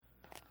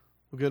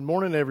Well, good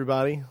morning,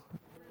 everybody.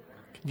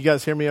 Can you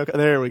guys hear me okay?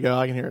 There we go.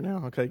 I can hear it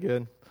now. Okay,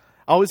 good.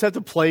 I always have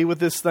to play with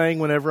this thing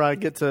whenever I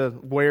get to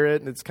wear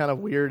it, and it's kind of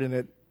weird,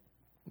 and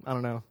I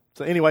don't know.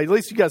 So anyway, at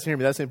least you guys hear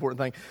me. That's the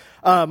important thing.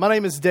 My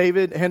name is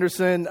David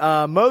Henderson.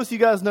 Most of you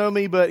guys know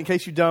me, but in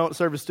case you don't, I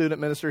serve as student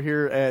minister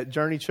here at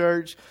Journey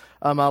Church.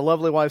 My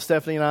lovely wife,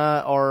 Stephanie, and I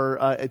are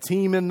a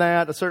team in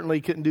that. I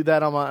certainly couldn't do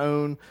that on my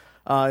own,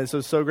 and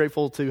so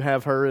grateful to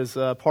have her as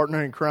a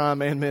partner in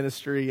crime and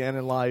ministry and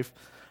in life.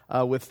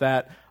 With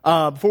that.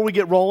 Before we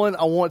get rolling,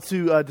 I want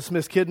to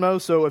dismiss Kidmo.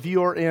 So if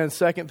you are in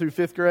 2nd through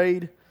 5th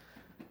grade,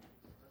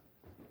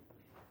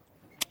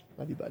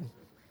 love you, bud.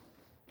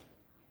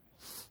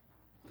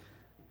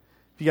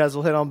 If you guys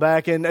will head on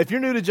back. And if you're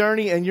new to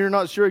Journey and you're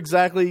not sure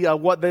exactly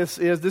what this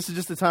is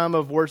just a time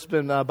of worship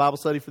and Bible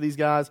study for these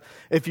guys.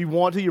 If you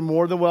want to, you're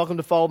more than welcome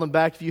to follow them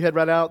back. If you head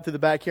right out through the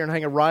back here and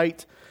hang a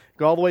right,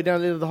 go all the way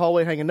down into the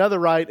hallway, hang another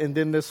right, and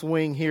then this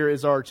wing here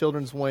is our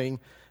children's wing,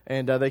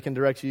 and they can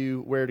direct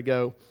you where to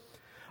go.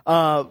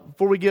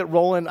 Before we get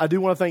rolling, I do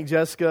want to thank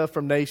Jessica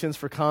from Nations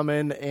for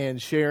coming and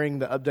sharing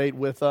the update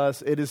with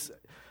us.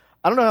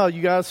 I don't know how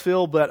you guys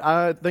feel, but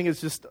I think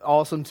it's just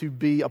awesome to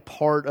be a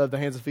part of the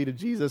hands and feet of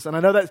Jesus. And I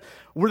know that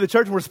we're the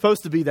church and we're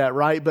supposed to be that,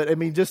 right? But I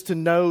mean, just to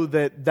know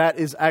that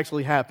is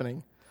actually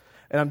happening.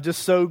 And I'm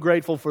just so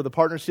grateful for the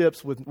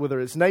partnerships with whether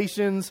it's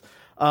Nations,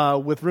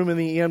 with Room in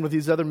the Inn, with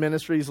these other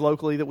ministries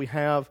locally that we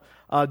have,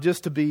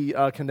 just to be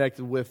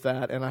connected with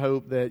that. And I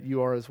hope that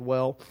you are as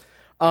well.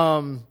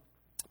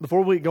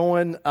 Before we get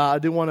going, I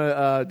do want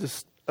to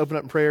just open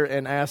up in prayer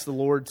and ask the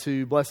Lord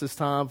to bless this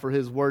time for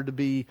His Word to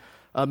be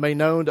made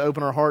known, to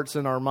open our hearts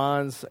and our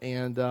minds,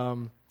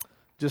 and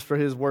just for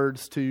His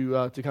words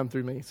to come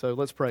through me. So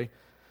let's pray.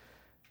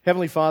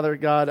 Heavenly Father,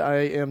 God, I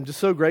am just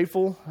so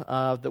grateful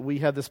that we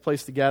have this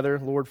place together,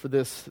 Lord, for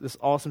this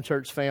awesome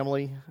church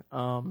family.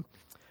 And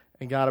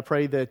God, I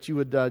pray that you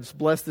would just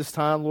bless this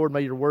time, Lord.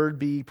 May your Word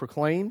be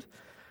proclaimed.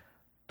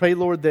 Pray,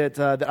 Lord, that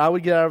I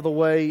would get out of the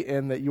way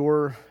and that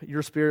your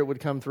Spirit would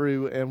come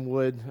through and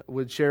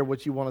would share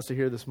what you want us to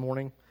hear this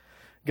morning.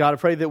 God, I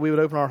pray that we would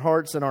open our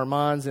hearts and our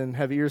minds and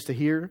have ears to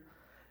hear.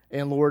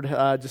 And Lord,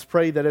 just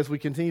pray that as we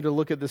continue to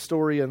look at this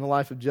story and the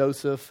life of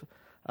Joseph,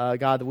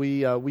 God, that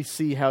we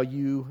see how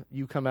you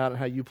come out and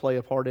how you play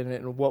a part in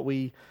it and what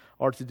we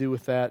are to do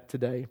with that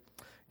today.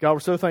 God,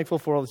 we're so thankful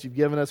for all that you've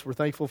given us. We're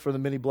thankful for the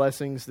many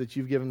blessings that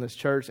you've given this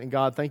church. And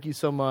God, thank you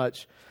so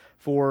much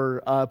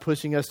for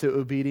pushing us to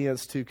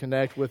obedience to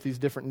connect with these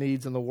different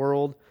needs in the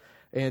world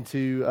and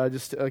to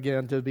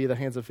to be the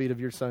hands and feet of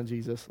your Son,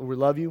 Jesus. Lord, we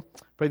love you.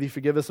 Pray that you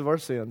forgive us of our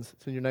sins.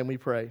 It's in your name we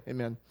pray.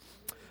 Amen.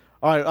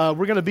 All right,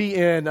 we're going to be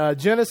in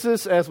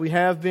Genesis as we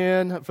have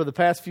been for the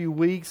past few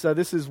weeks.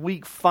 This is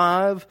week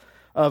 5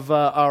 of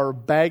our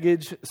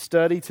baggage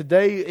study.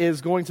 Today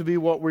is going to be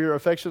what we're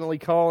affectionately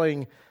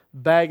calling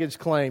baggage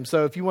claim.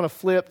 So if you want to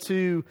flip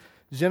to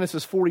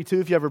Genesis 42,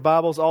 if you have your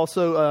Bibles.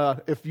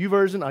 Also, if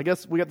YouVersion, I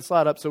guess we got the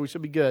slide up, so we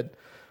should be good.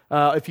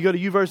 If you go to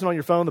YouVersion on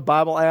your phone, the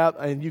Bible app,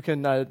 and you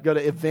can go to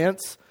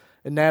events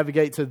and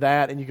navigate to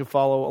that, and you can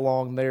follow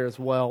along there as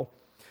well.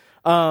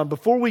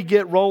 Before we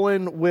get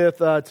rolling with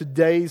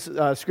today's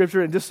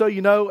scripture, and just so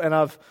you know, and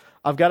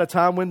I've got a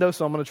time window,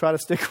 so I'm going to try to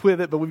stick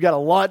with it, but we've got a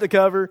lot to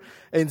cover,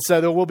 and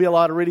so there will be a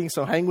lot of reading,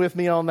 so hang with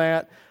me on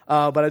that.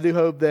 But I do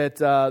hope that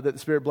the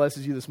Spirit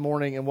blesses you this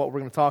morning and what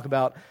we're going to talk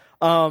about.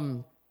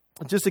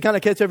 Just to kind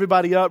of catch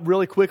everybody up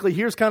really quickly,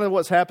 here's kind of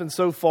what's happened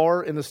so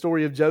far in the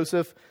story of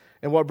Joseph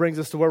and what brings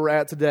us to where we're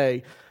at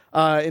today.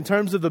 In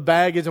terms of the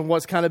baggage and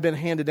what's kind of been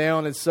handed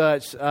down and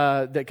such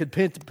that could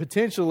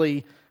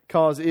potentially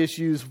cause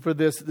issues for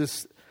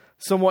this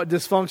somewhat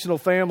dysfunctional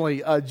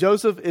family.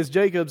 Joseph is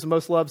Jacob's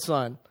most loved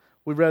son.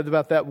 We read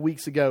about that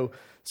weeks ago.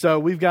 So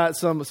we've got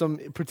some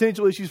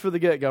potential issues for the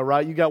get-go,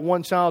 right? You got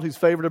one child who's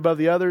favored above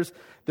the others.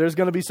 There's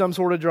going to be some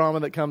sort of drama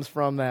that comes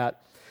from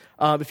that.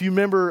 If you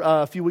remember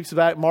a few weeks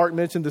back, Mark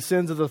mentioned the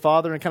sins of the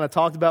father and kind of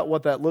talked about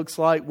what that looks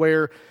like,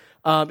 where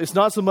it's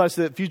not so much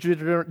that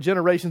future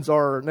generations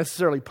are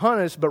necessarily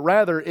punished, but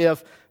rather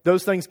if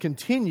those things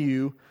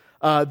continue,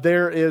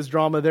 there is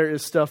drama, there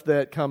is stuff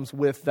that comes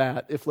with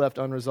that if left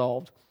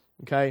unresolved.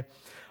 Okay.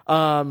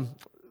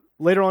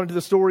 Later on into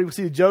the story, we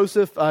see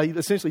Joseph, he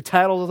essentially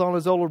tattles on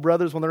his older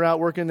brothers when they're out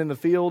working in the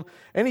field,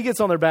 and he gets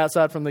on their bad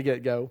side from the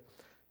get-go.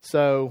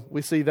 So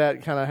we see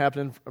that kind of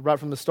happening right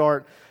from the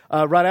start.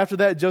 Right after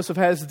that, Joseph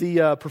has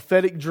the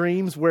prophetic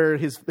dreams where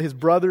his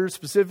brothers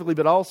specifically,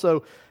 but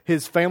also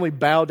his family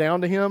bow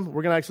down to him.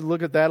 We're going to actually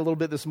look at that a little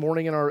bit this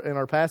morning in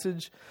our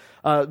passage.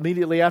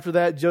 Immediately after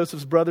that,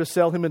 Joseph's brothers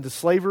sell him into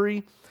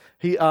slavery.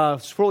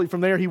 Shortly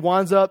from there, he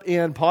winds up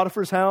in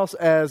Potiphar's house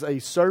as a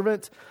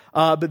servant,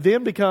 but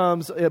then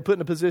becomes put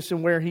in a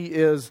position where he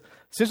is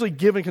essentially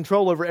given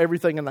control over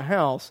everything in the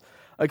house,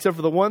 except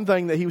for the one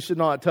thing that he should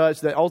not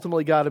touch that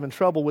ultimately got him in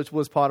trouble, which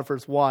was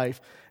Potiphar's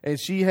wife. And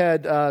she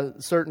had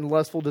certain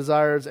lustful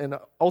desires and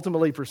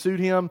ultimately pursued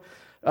him,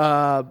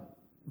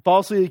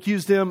 falsely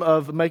accused him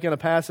of making a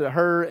pass at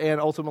her, and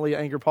ultimately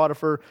angered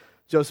Potiphar.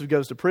 Joseph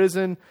goes to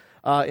prison.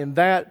 In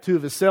that, 2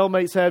 of his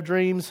cellmates have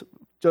dreams.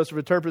 Joseph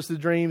interprets the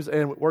dreams,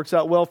 and it works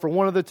out well for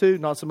one of the two,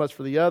 not so much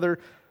for the other.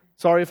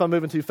 Sorry if I'm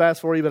moving too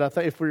fast for you, but I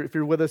think if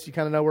you're with us, you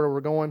kind of know where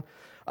we're going.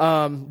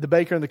 The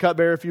baker and the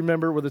cupbearer, if you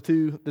remember, were the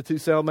two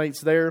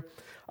cellmates there.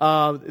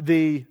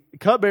 The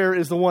cupbearer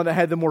is the one that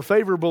had the more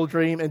favorable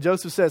dream, and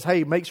Joseph says,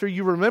 hey, make sure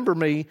you remember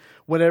me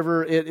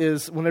whenever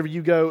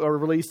you go or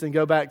released and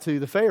go back to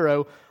the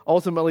Pharaoh.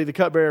 Ultimately, the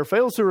cupbearer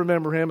fails to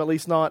remember him, at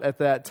least not at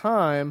that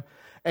time,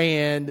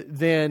 and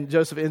then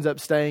Joseph ends up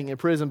staying in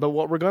prison. But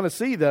what we're going to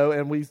see, though,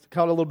 and we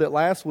caught a little bit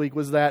last week,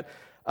 was that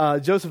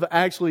Joseph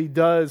actually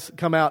does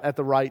come out at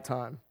the right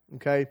time.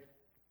 Okay,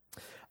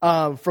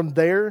 from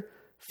there,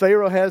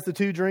 Pharaoh has the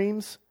two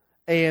dreams.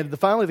 And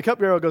finally, the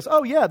cupbearer goes,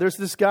 oh, yeah, there's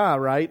this guy,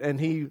 right? And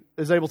he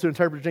is able to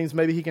interpret dreams.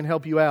 Maybe he can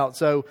help you out.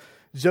 So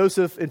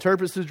Joseph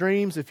interprets the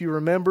dreams. If you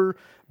remember,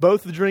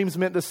 both the dreams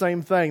meant the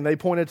same thing. They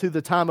pointed to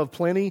the time of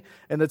plenty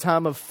and the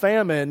time of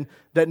famine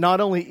that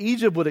not only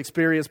Egypt would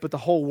experience, but the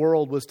whole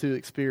world was to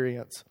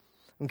experience.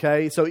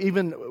 Okay, so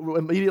even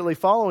immediately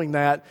following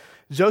that,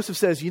 Joseph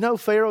says,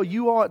 Pharaoh,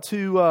 you ought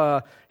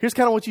to, here's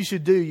kind of what you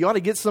should do. You ought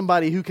to get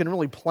somebody who can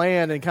really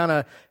plan and kind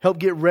of help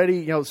get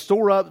ready,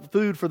 store up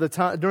food for the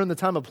time during the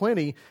time of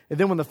plenty. And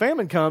then when the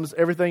famine comes,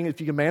 everything,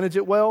 if you can manage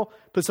it well,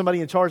 put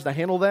somebody in charge to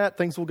handle that,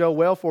 things will go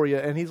well for you.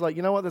 And he's like,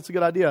 you know what, that's a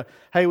good idea.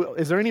 Hey,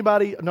 is there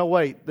anybody? No,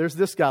 wait, there's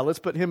this guy. Let's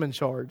put him in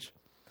charge.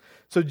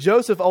 So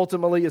Joseph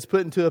ultimately is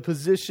put into a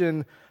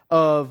position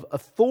of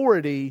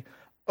authority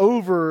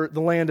over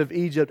the land of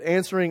Egypt,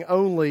 answering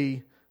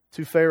only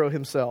to Pharaoh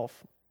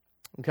himself.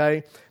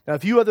 Okay? Now, a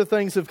few other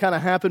things have kind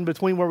of happened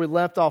between where we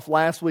left off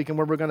last week and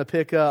where we're going to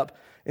pick up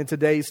in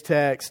today's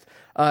text.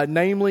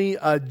 Namely,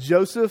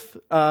 Joseph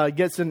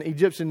gets an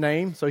Egyptian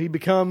name, so he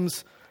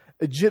becomes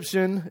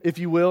Egyptian, if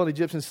you will, an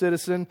Egyptian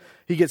citizen.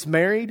 He gets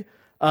married.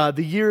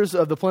 The years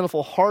of the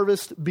plentiful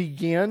harvest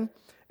begin,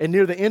 and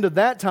near the end of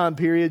that time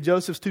period,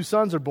 Joseph's two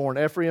sons are born,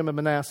 Ephraim and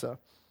Manasseh.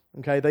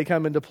 Okay, they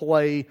come into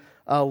play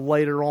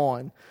later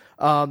on.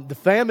 The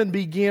famine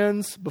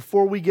begins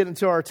before we get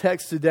into our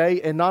text today,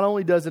 and not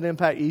only does it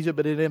impact Egypt,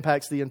 but it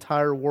impacts the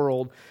entire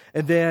world.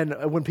 And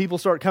then when people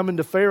start coming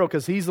to Pharaoh,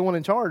 because he's the one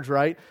in charge,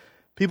 right?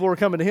 People are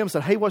coming to him and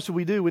said, hey, what should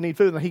we do? We need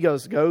food. And he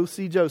goes, go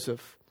see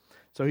Joseph.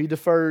 So he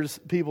defers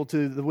people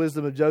to the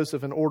wisdom of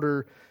Joseph in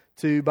order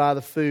to buy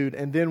the food.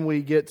 And then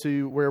we get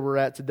to where we're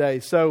at today.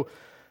 So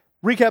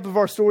recap of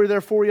our story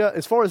there for you.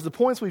 As far as the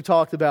points we've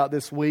talked about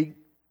this week,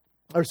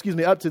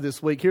 up to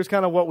this week, here's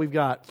kind of what we've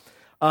got.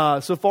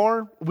 So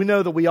far, we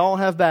know that we all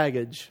have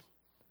baggage.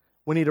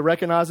 We need to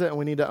recognize it and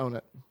we need to own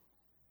it.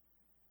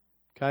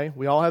 Okay?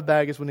 We all have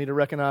baggage. We need to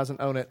recognize and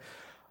own it.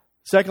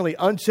 Secondly,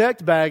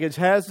 unchecked baggage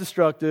has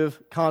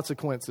destructive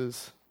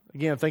consequences.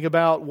 Again, think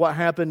about what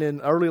happened in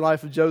the early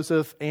life of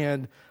Joseph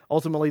and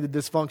ultimately the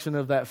dysfunction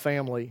of that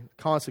family.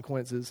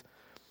 Consequences.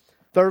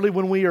 Thirdly,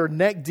 when you are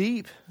neck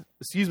deep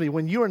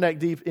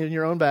in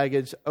your own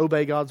baggage,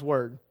 obey God's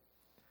word.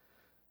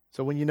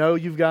 So when you know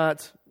you've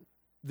got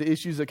the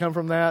issues that come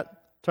from that,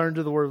 turn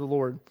to the word of the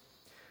Lord.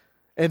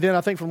 And then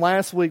I think from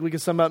last week, we can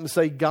sum up and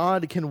say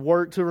God can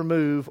work to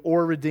remove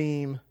or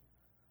redeem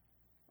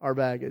our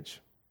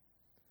baggage.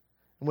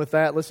 And with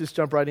that, let's just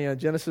jump right in.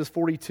 Genesis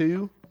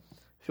 42.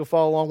 If you'll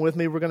follow along with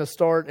me, we're going to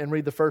start and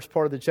read the first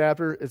part of the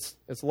chapter. It's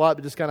a lot,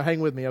 but just kind of hang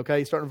with me,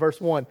 okay? Starting in verse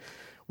 1.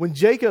 When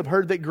Jacob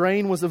heard that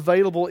grain was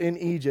available in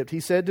Egypt, he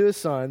said to his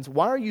sons,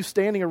 why are you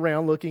standing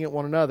around looking at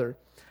one another?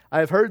 I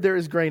have heard there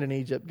is grain in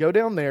Egypt. Go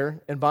down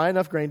there and buy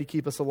enough grain to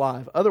keep us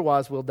alive.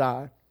 Otherwise, we'll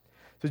die.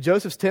 So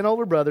Joseph's 10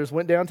 older brothers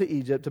went down to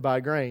Egypt to buy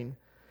grain.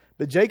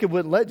 But Jacob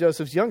wouldn't let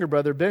Joseph's younger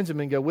brother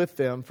Benjamin go with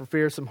them for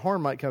fear some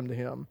harm might come to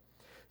him.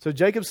 So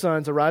Jacob's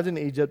sons arrived in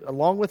Egypt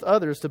along with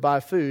others to buy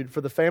food,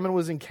 for the famine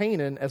was in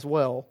Canaan as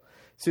well.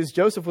 Since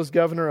Joseph was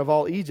governor of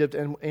all Egypt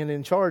and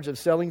in charge of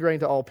selling grain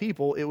to all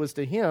people, it was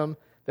to him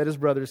that his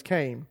brothers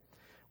came.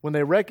 When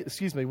they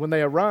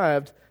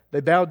arrived,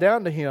 they bowed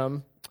down to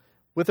him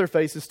with their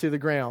faces to the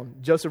ground.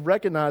 Joseph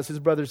recognized his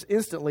brothers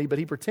instantly, but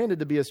he pretended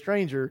to be a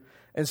stranger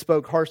and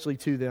spoke harshly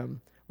to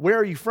them. Where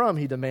are you from?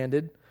 He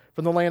demanded.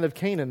 From the land of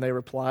Canaan, they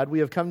replied. We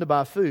have come to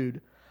buy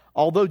food.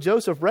 Although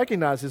Joseph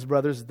recognized his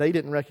brothers, they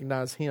didn't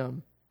recognize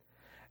him.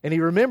 And he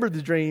remembered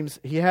the dreams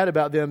he had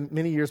about them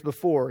many years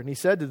before. And he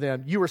said to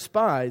them, you are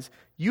spies.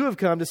 You have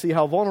come to see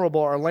how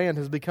vulnerable our land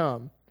has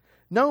become.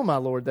 No, my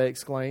lord, they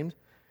exclaimed.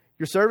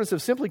 Your servants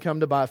have simply come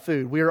to buy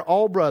food. We are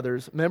all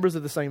brothers, members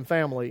of the same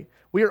family.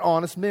 We are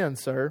honest men,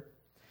 sir.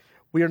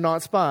 We are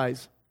not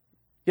spies.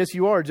 Yes,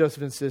 you are,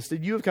 Joseph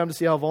insisted. You have come to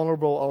see how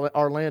vulnerable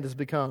our land has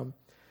become.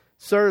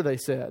 Sir, they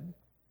said,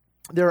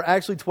 there are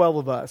actually 12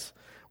 of us.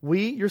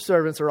 We, your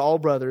servants, are all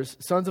brothers,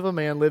 sons of a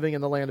man living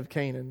in the land of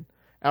Canaan.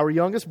 Our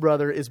youngest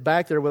brother is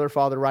back there with our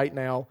father right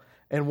now,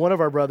 and one of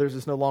our brothers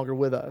is no longer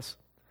with us.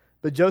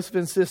 But Joseph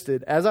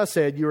insisted, as I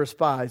said, you are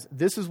spies.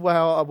 This is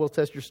how I will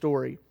test your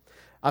story.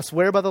 I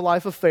swear by the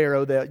life of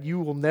Pharaoh that you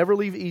will never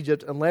leave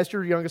Egypt unless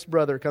your youngest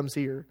brother comes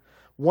here.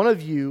 One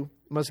of you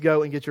must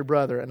go and get your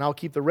brother, and I'll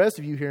keep the rest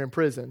of you here in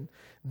prison.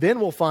 Then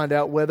we'll find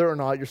out whether or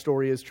not your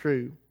story is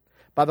true.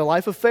 By the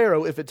life of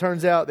Pharaoh, if it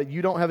turns out that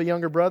you don't have a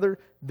younger brother,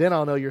 then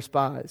I'll know you're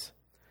spies.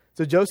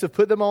 So Joseph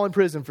put them all in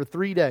prison for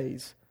 3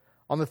 days.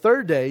 On the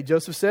third day,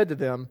 Joseph said to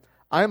them,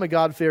 I am a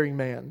God-fearing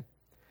man.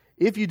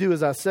 If you do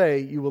as I say,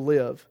 you will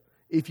live.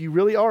 If you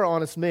really are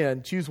honest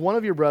men, choose one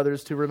of your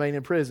brothers to remain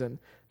in prison.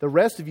 The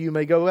rest of you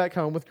may go back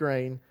home with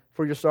grain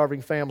for your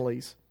starving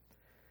families.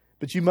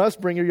 But you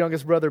must bring your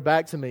youngest brother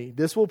back to me.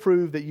 This will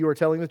prove that you are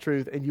telling the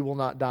truth and you will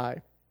not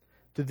die.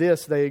 To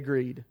this they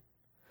agreed.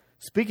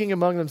 Speaking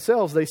among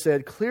themselves, they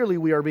said, clearly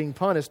we are being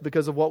punished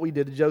because of what we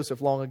did to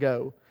Joseph long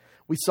ago.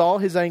 We saw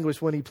his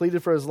anguish when he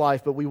pleaded for his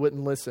life, but we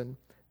wouldn't listen.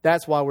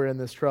 That's why we're in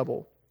this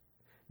trouble.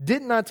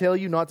 Didn't I tell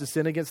you not to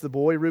sin against the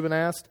boy? Reuben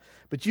asked,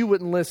 but you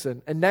wouldn't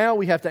listen. And now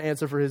we have to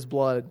answer for his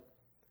blood.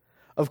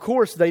 Of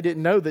course, they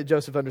didn't know that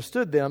Joseph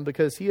understood them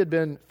because he had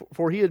been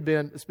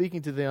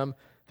speaking to them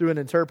through an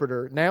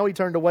interpreter. Now he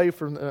turned away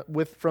from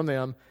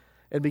them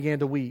and began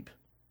to weep.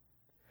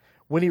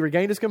 When he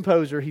regained his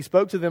composure, he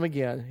spoke to them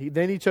again.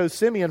 Then he chose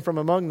Simeon from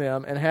among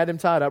them and had him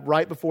tied up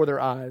right before their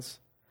eyes.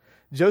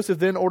 Joseph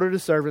then ordered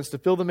his servants to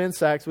fill the men's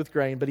sacks with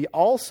grain, but he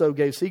also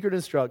gave secret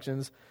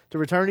instructions to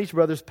return each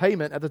brother's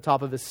payment at the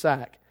top of his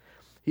sack.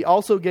 He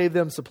also gave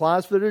them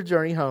supplies for their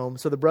journey home,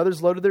 so the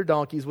brothers loaded their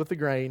donkeys with the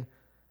grain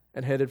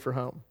and headed for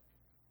home.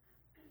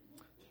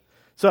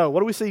 So,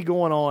 what do we see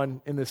going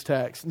on in this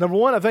text? Number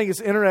one, I think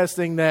it's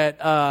interesting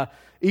that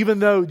even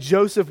though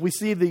Joseph, we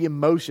see the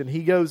emotion,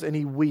 he goes and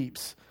he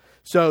weeps.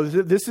 So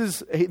this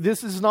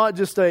is not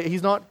just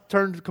he's not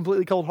turned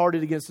completely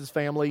cold-hearted against his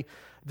family,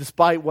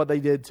 despite what they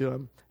did to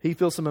him. He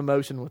feels some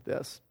emotion with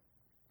this.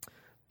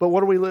 But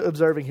what are we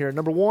observing here?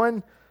 Number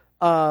one,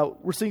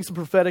 we're seeing some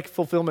prophetic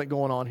fulfillment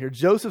going on here.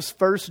 Joseph's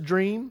first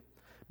dream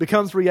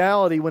becomes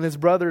reality when his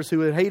brothers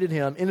who had hated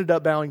him ended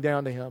up bowing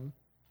down to him.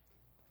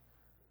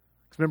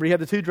 Remember, he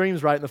had the two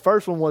dreams, right? And the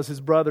first one was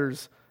his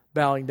brothers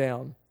bowing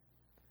down.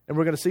 And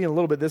we're going to see in a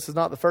little bit, this is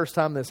not the first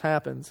time this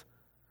happens.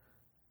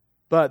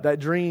 But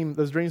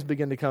those dreams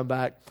begin to come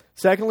back.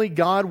 Secondly,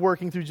 God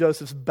working through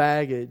Joseph's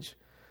baggage.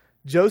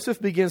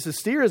 Joseph begins to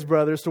steer his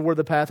brothers toward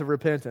the path of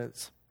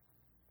repentance.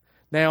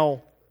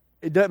 Now,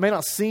 it may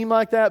not seem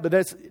like that, but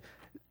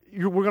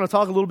we're going to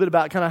talk a little bit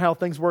about kind of how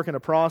things work in a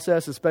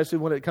process, especially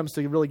when it comes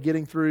to really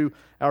getting through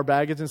our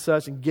baggage and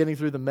such and getting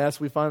through the mess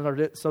we find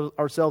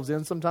ourselves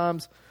in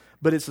sometimes.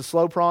 But it's a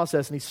slow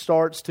process, and he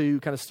starts to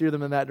kind of steer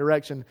them in that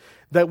direction.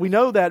 That we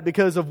know that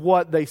because of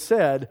what they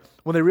said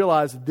when they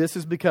realized this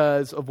is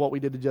because of what we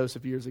did to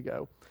Joseph years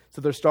ago.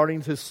 So they're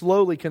starting to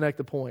slowly connect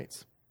the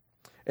points.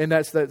 And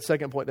that's that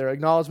second point there.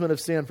 Acknowledgement of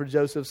sin for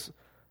Joseph's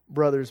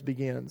brothers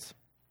begins.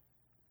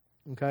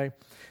 Okay?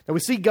 Now we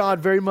see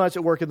God very much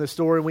at work in this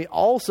story, and we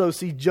also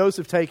see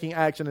Joseph taking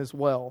action as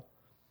well.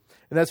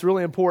 And that's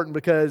really important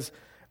because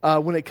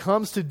when it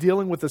comes to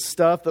dealing with the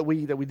stuff that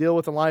we deal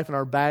with in life and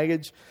our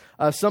baggage,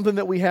 something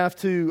that we have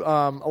to,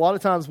 a lot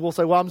of times we'll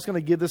say, well, I'm just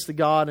going to give this to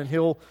God and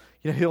He'll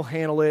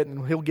handle it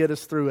and He'll get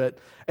us through it.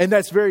 And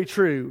that's very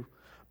true.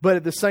 But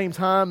at the same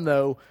time,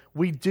 though,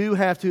 we do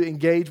have to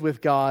engage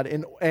with God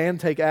and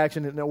take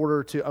action in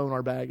order to own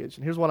our baggage.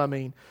 And here's what I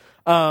mean.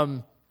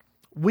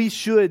 We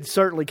should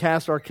certainly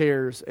cast our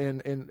cares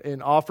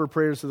and offer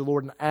prayers to the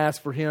Lord and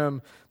ask for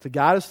Him to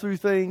guide us through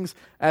things,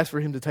 ask for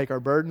Him to take our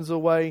burdens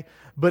away.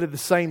 But at the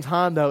same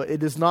time, though, it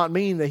does not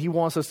mean that He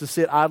wants us to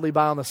sit idly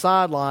by on the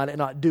sideline and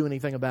not do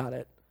anything about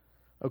it.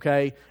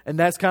 Okay? And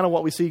that's kind of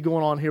what we see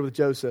going on here with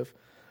Joseph.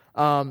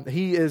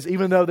 He is,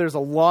 even though there's a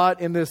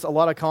lot in this, a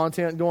lot of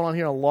content going on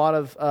here, a lot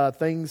of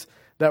things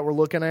that we're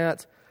looking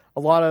at, a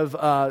lot of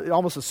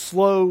almost a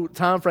slow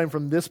time frame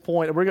from this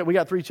point. We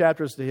got 3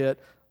 chapters to hit.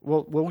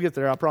 We'll get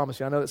there, I promise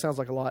you. I know that sounds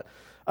like a lot.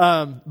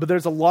 But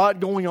there's a lot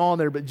going on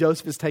there, but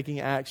Joseph is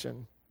taking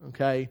action,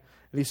 okay?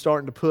 And he's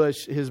starting to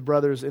push his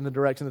brothers in the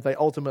direction that they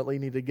ultimately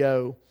need to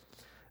go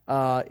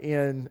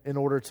in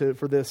order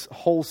for this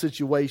whole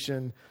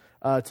situation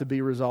to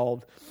be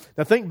resolved.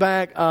 Now think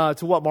back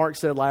to what Mark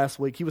said last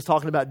week. He was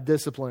talking about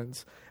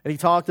disciplines, and he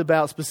talked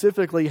about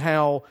specifically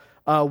how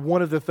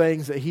one of the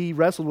things that he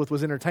wrestled with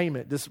was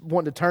entertainment, just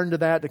wanting to turn to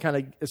that to kind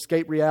of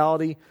escape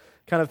reality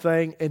kind of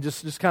thing, and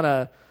just kind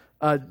of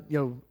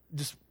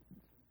just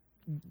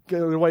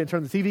go away and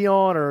turn the TV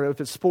on, or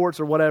if it's sports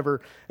or whatever.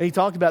 And he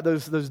talked about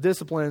those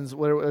disciplines,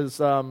 whether it was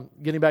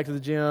getting back to the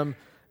gym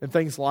and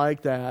things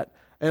like that.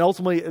 And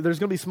ultimately, there's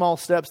going to be small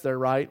steps there,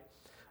 right?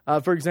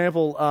 For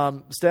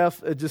example,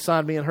 Steph just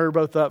signed me and her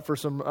both up for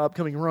some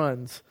upcoming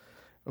runs.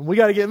 And we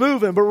got to get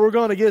moving, but we're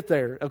going to get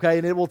there, okay?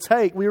 And it will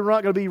take, we're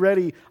not going to be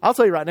ready. I'll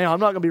tell you right now, I'm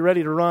not going to be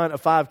ready to run a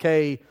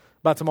 5K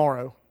by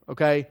tomorrow,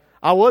 okay?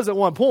 I was at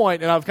one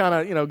point, and I've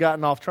kind of,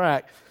 gotten off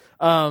track.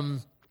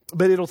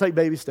 But it'll take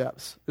baby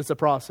steps. It's a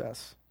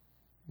process.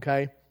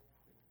 Okay?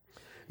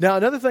 Now,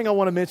 another thing I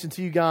want to mention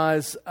to you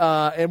guys,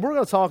 and we're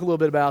going to talk a little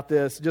bit about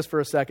this just for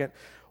a second.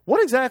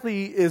 What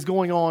exactly is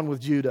going on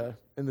with Judah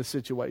in this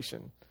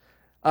situation?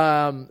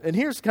 And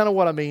here's kind of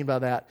what I mean by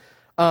that.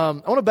 I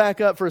want to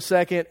back up for a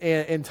second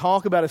and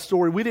talk about a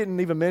story we didn't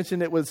even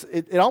mention.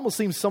 It almost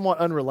seems somewhat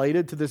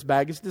unrelated to this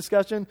baggage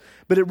discussion,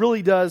 but it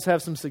really does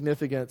have some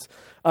significance.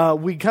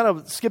 We kind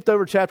of skipped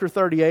over chapter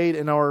 38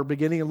 in our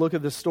beginning and look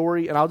at this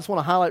story, and I just want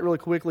to highlight really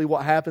quickly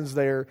what happens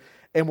there,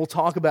 and we'll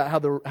talk about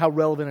how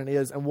relevant it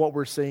is and what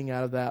we're seeing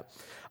out of that.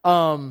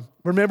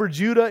 Remember,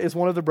 Judah is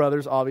one of the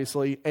brothers,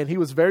 obviously, and he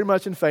was very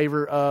much in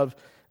favor of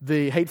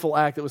the hateful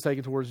act that was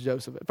taken towards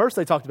Joseph. At first,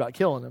 they talked about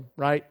killing him,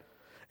 right?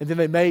 And then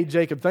they made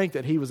Jacob think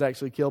that he was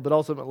actually killed, but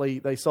ultimately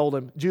they sold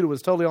him. Judah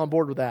was totally on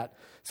board with that.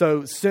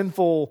 So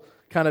sinful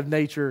kind of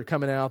nature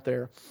coming out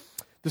there.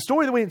 The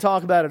story that we didn't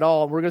talk about at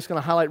all, we're just going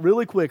to highlight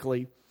really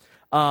quickly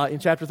in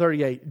chapter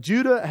 38.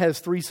 Judah has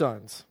 3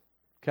 sons,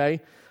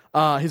 okay?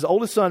 His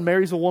oldest son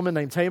marries a woman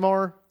named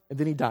Tamar, and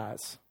then he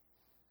dies.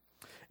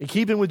 In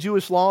keeping with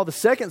Jewish law, the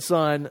second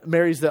son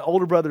marries the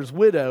older brother's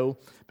widow,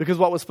 because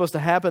what was supposed to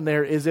happen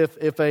there is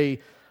if a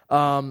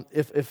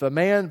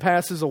man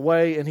passes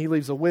away and he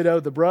leaves a widow,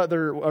 the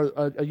brother,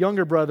 or a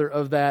younger brother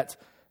of that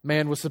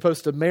man, was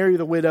supposed to marry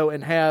the widow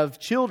and have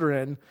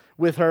children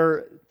with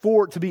her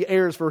to be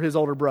heirs for his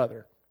older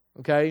brother.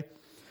 Okay,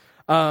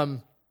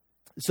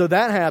 so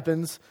that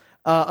happens.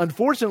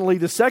 Unfortunately,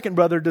 the second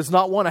brother does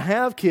not want to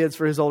have kids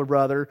for his older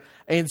brother,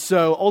 and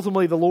so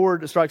ultimately the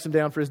Lord strikes him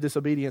down for his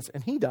disobedience,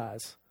 and he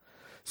dies.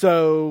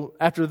 So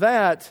after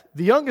that,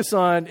 the youngest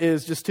son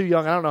is just too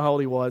young. I don't know how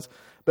old he was,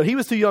 but he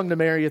was too young to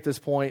marry at this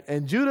point.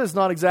 And Judah's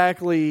not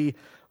exactly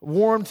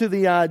warm to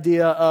the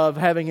idea of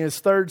having his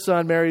third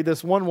son marry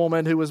this one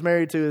woman who was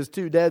married to his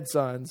 2 dead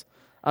sons.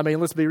 I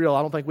mean, let's be real.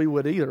 I don't think we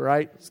would either,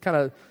 right?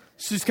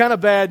 She's kind of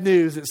bad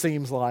news, it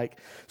seems like.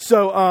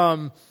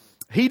 So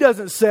he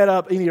doesn't set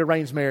up any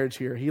arranged marriage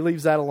here. He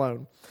leaves that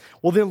alone.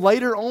 Well, then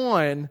later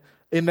on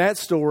in that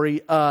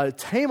story,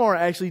 Tamar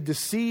actually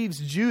deceives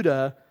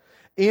Judah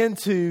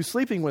into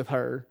sleeping with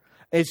her,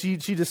 and she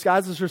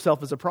disguises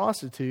herself as a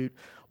prostitute.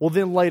 Well,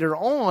 then later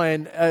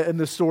on in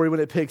the story, when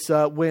it picks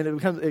up, when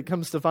it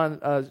comes to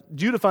find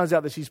Judah finds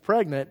out that she's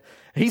pregnant,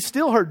 he's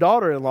still her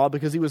daughter-in-law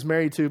because he was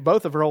married to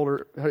both of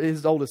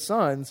his oldest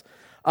sons.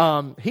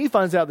 He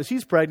finds out that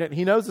she's pregnant.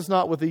 He knows it's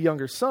not with the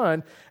younger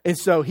son, and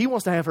so he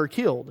wants to have her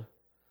killed.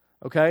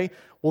 Okay?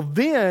 Well,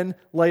 then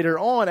later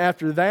on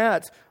after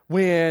that,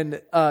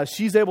 when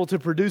she's able to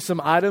produce some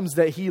items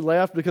that he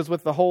left, because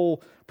with the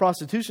whole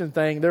prostitution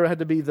thing, there had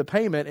to be the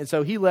payment, and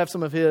so he left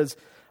some of his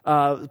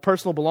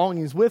personal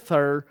belongings with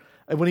her,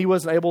 and when he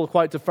wasn't able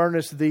quite to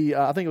furnish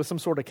I think it was some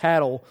sort of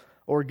cattle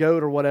or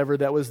goat or whatever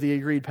that was the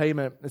agreed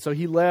payment, and so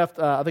he left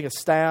I think a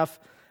staff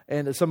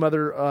and some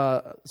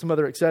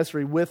other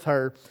accessory with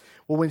her.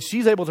 Well, when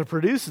she's able to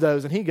produce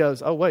those, and he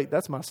goes, "Oh wait,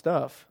 that's my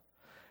stuff,"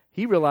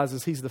 he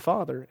realizes he's the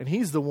father, and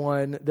he's the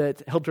one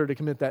that helped her to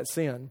commit that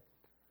sin.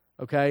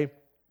 Okay?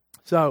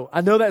 So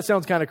I know that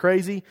sounds kind of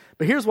crazy,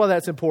 but here's why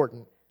that's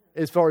important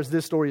as far as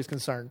this story is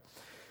concerned.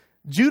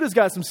 Judah's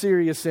got some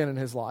serious sin in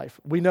his life.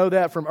 We know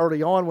that from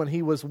early on when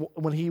he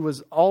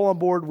was all on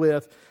board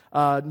with,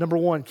 number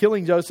one,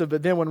 killing Joseph,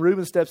 but then when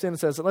Reuben steps in and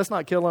says, "Let's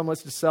not kill him,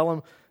 let's just sell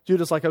him,"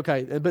 Judah's like,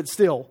 okay, but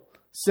still,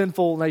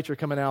 sinful nature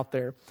coming out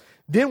there.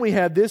 Then we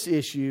have this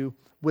issue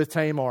with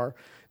Tamar.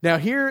 Now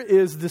here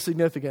is the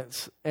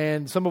significance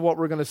and some of what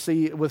we're going to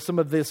see with some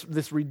of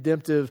this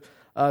redemptive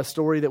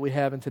story that we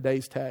have in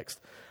today's text.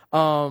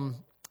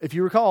 If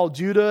you recall,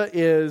 Judah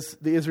is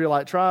the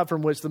Israelite tribe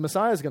from which the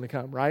Messiah is going to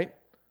come, right?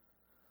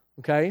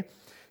 Okay?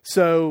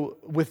 So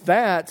with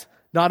that,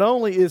 not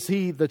only is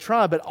he the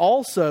tribe, but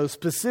also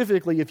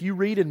specifically, if you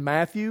read in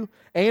Matthew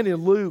and in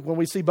Luke, when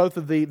we see both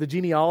of the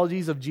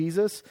genealogies of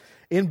Jesus,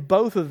 in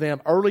both of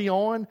them, early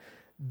on,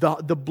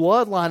 the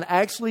bloodline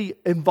actually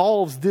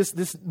involves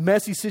this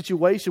messy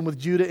situation with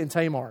Judah and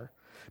Tamar,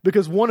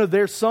 because one of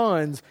their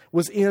sons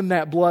was in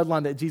that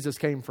bloodline that Jesus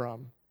came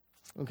from.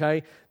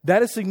 Okay?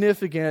 That is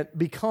significant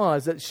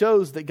because it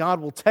shows that God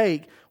will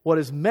take what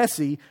is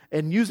messy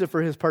and use it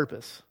for His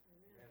purpose.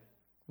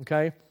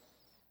 Okay?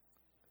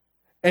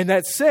 And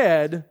that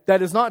said,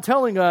 that is not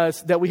telling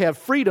us that we have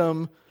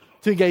freedom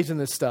to engage in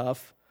this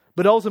stuff,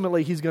 but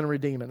ultimately He's going to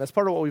redeem it. That's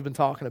part of what we've been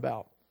talking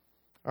about.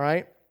 All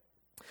right?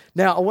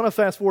 Now, I want to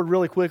fast forward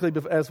really quickly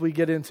as we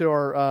get into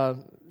our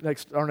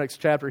next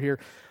chapter here.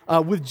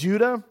 With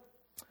Judah,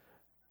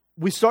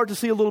 we start to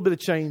see a little bit of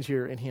change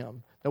here in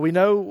him. Now, we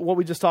know what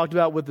we just talked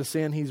about with the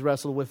sin he's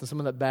wrestled with and some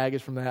of that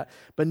baggage from that.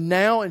 But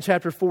now in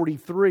chapter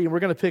 43, and we're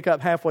going to pick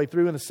up halfway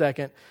through in a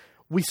second,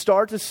 we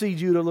start to see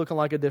Judah looking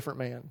like a different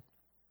man.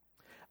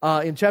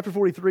 In chapter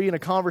 43, in a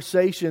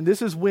conversation,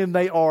 this is when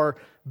they are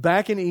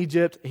back in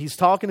Egypt. He's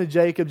talking to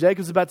Jacob.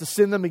 Jacob's about to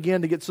send them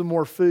again to get some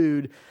more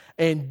food.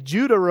 And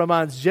Judah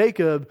reminds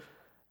Jacob,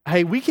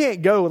 hey, we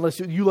can't go unless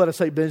you let us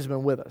take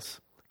Benjamin with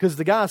us. Because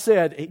the guy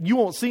said, you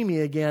won't see me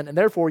again, and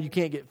therefore you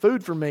can't get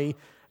food from me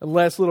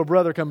unless little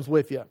brother comes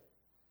with you.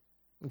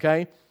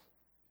 Okay?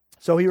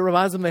 So he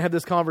reminds them they have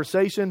this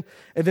conversation.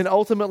 And then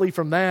ultimately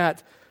from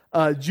that,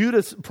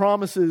 Judah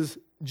promises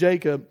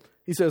Jacob,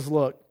 he says,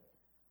 look,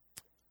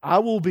 I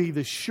will be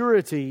the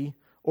surety,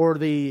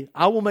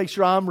 I will make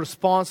sure I'm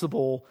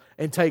responsible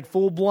and take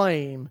full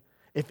blame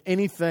if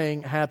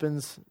anything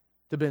happens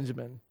to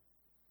Benjamin.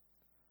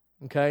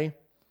 Okay?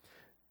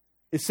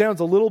 It sounds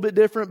a little bit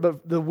different,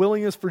 but the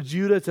willingness for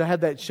Judah to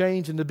have that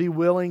change and to be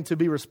willing to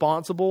be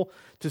responsible,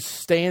 to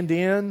stand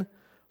in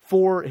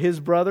for his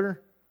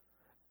brother,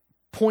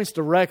 points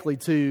directly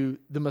to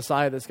the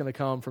Messiah that's going to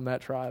come from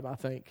that tribe, I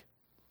think.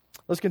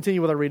 Let's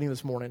continue with our reading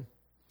this morning.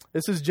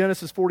 This is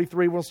Genesis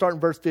 43. We'll start in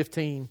verse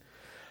 15.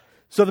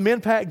 So the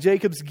men packed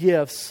Jacob's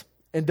gifts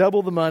and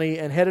doubled the money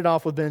and headed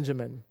off with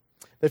Benjamin.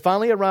 They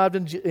finally arrived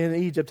in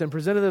Egypt and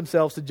presented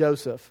themselves to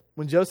Joseph.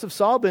 When Joseph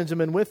saw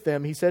Benjamin with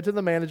them, he said to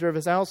the manager of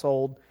his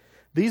household,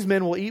 "These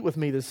men will eat with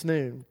me this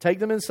noon. Take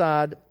them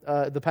inside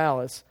the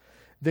palace.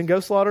 Then go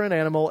slaughter an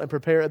animal and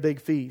prepare a big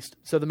feast."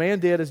 So the man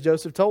did as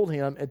Joseph told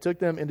him and took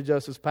them into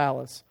Joseph's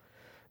palace.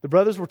 The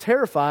brothers were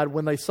terrified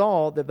when they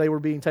saw that they were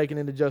being taken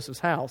into Joseph's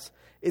house.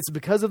 "It's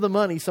because of the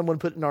money someone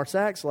put in our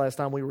sacks last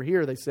time we were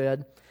here," they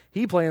said.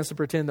 "He plans to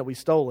pretend that we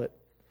stole it.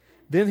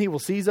 Then he will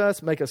seize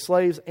us, make us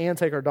slaves, and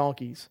take our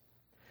donkeys."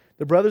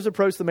 The brothers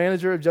approached the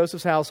manager of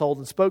Joseph's household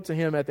and spoke to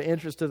him at the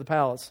entrance to the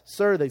palace.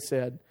 "Sir," they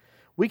said,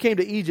 "we came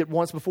to Egypt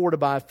once before to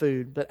buy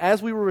food, but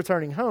as we were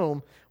returning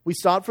home, we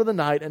stopped for the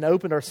night and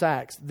opened our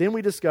sacks. Then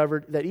we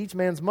discovered that each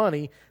man's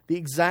money, the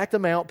exact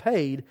amount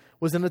paid,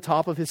 was in the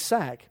top of his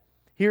sack.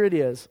 Here it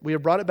is. We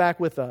have brought it back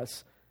with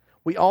us.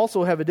 We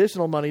also have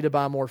additional money to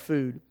buy more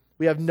food.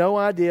 We have no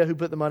idea who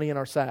put the money in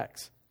our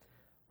sacks."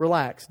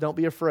 "Relax, don't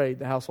be afraid,"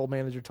 the household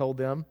manager told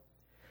them.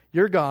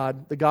 "Your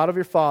God, the God of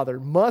your father,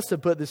 must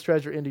have put this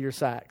treasure into your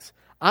sacks.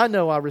 I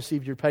know I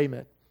received your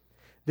payment."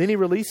 Then he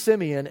released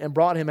Simeon and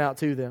brought him out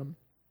to them.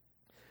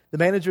 The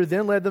manager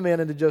then led the men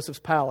into Joseph's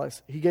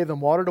palace. He gave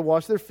them water to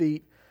wash their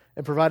feet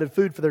and provided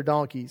food for their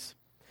donkeys.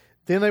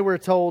 Then they were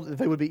told that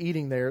they would be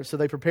eating there, so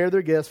they prepared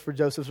their gifts for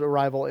Joseph's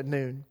arrival at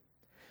noon.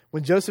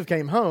 When Joseph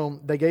came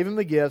home, they gave him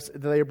the gifts that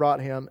they had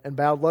brought him and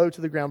bowed low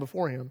to the ground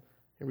before him.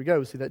 Here we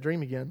go, see that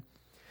dream again.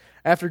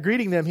 After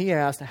greeting them, he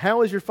asked,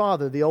 "How is your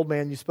father, the old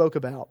man you spoke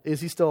about?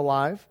 Is he still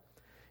alive?"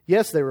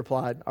 "Yes," they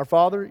replied. "Our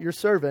father, your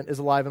servant, is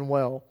alive and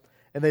well."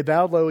 And they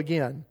bowed low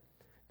again.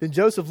 Then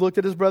Joseph looked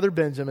at his brother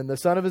Benjamin, the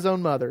son of his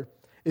own mother.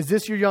 "Is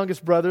this your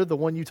youngest brother, the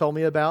one you told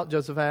me about?"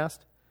 Joseph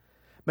asked.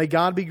 "May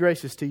God be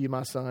gracious to you,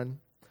 my son."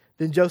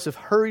 Then Joseph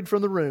hurried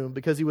from the room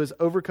because he was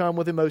overcome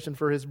with emotion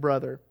for his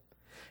brother.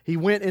 He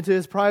went into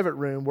his private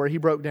room where he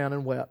broke down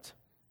and wept.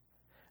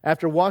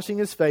 After washing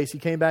his face, he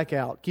came back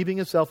out, keeping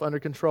himself under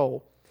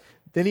control.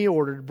 Then he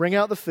ordered, "Bring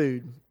out the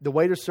food." The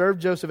waiter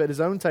served Joseph at his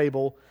own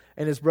table,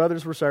 and his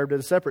brothers were served at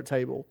a separate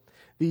table.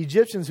 The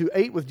Egyptians who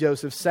ate with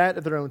Joseph sat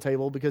at their own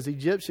table because the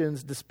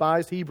Egyptians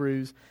despised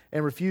Hebrews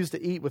and refused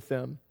to eat with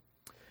them.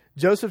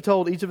 Joseph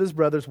told each of his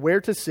brothers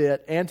where to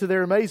sit, and to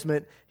their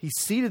amazement, he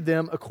seated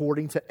them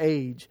according to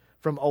age,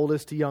 from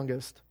oldest to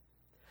youngest.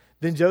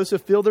 Then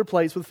Joseph filled their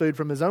plates with food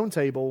from his own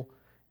table,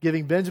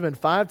 giving Benjamin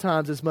 5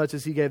 times as much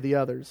as he gave the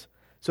others.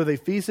 So they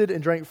feasted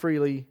and drank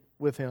freely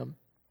with him.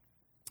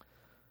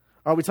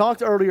 All right, we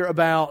talked earlier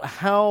about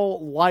how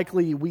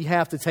likely we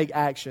have to take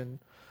action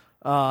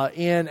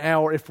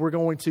if we're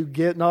going to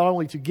get not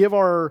only to give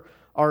our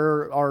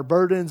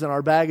burdens and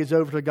our baggage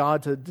over to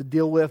God to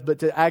deal with, but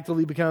to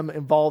actively become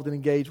involved and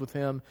engaged with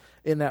Him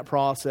in that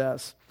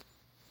process.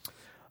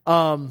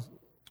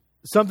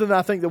 Something that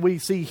I think that we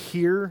see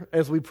here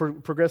as we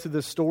progress through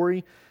this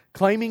story,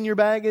 claiming your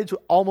baggage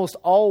almost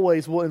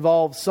always will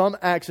involve some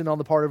action on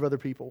the part of other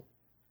people.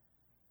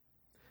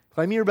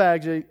 Claiming your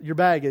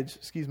baggage,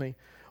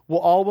 will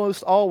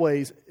almost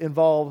always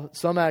involve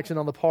some action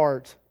on the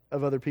part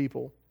of other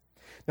people.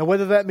 Now,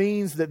 whether that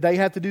means that they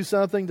have to do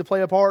something to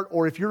play a part,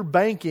 or if you're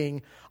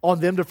banking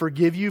on them to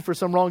forgive you for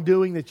some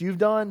wrongdoing that you've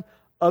done,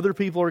 other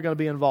people are going to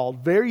be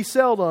involved. Very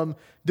seldom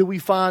do we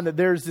find that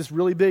there's this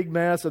really big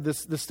mess of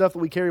this stuff that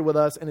we carry with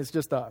us, and it's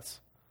just us.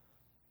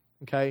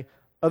 Okay?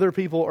 Other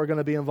people are going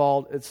to be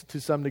involved to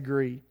some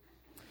degree.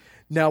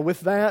 Now,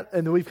 with that,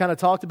 and we've kind of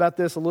talked about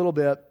this a little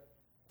bit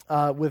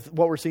with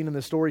what we're seeing in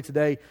the story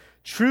today,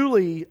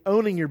 truly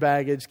owning your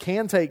baggage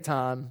can take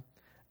time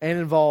and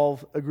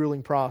involve a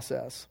grueling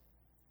process.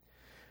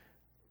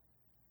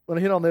 I'm going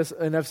to hit on this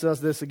and emphasize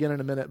this again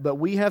in a minute, but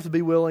we have to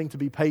be willing to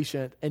be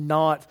patient and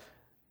not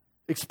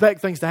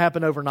expect things to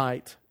happen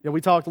overnight.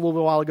 We talked a little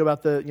bit a while ago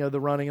about the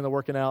running and the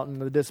working out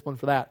and the discipline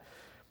for that.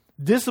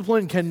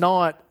 Discipline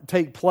cannot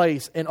take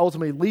place and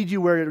ultimately lead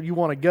you where you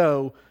want to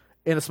go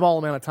in a small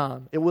amount of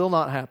time. It will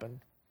not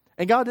happen.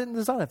 And God didn't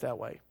design it that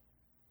way.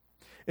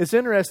 It's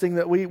interesting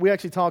that we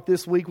actually talked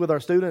this week with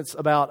our students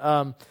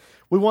about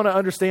we want to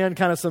understand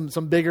kind of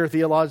some bigger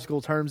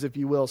theological terms, if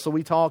you will. So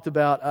we talked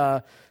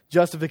about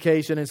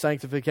justification and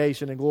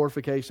sanctification and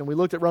glorification. We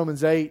looked at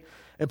Romans 8,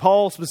 and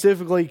Paul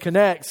specifically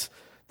connects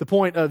the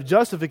point of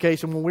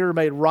justification when we were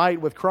made right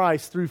with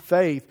Christ through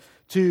faith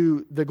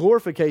to the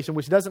glorification,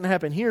 which doesn't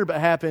happen here, but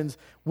happens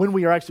when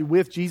we are actually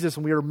with Jesus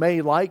and we are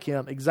made like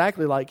Him,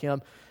 exactly like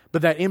Him.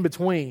 But that in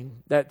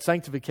between, that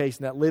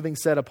sanctification, that living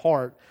set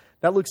apart,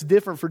 that looks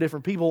different for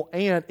different people,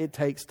 and it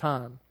takes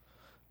time.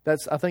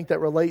 I think that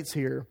relates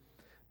here,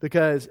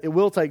 because it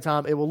will take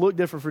time. It will look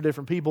different for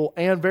different people,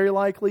 and very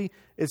likely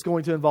it's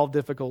going to involve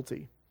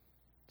difficulty.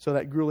 So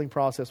that grueling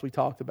process we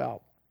talked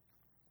about.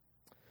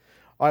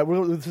 All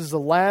right, this is the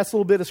last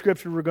little bit of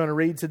scripture we're going to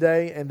read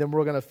today, and then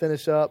we're going to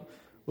finish up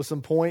with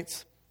some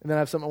points, and then I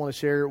have something I want to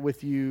share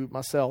with you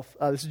myself.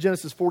 This is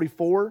Genesis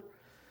 44,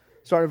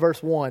 starting in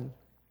verse 1.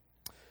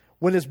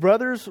 When his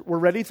brothers were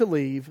ready to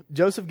leave,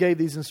 Joseph gave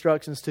these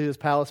instructions to his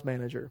palace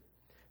manager.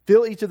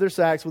 Fill each of their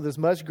sacks with as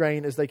much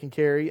grain as they can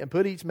carry, and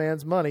put each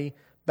man's money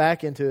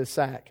back into his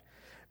sack.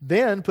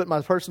 Then put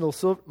my personal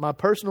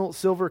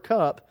silver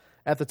cup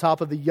at the top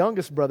of the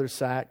youngest brother's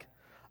sack,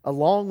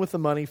 along with the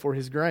money for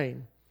his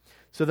grain.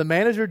 So the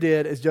manager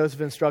did as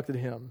Joseph instructed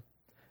him.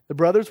 The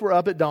brothers were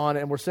up at dawn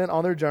and were sent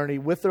on their journey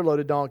with their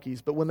loaded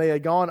donkeys. But when they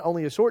had gone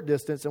only a short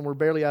distance and were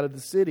barely out of the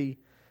city,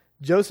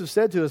 Joseph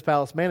said to his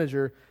palace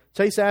manager,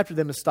 "Chase after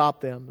them and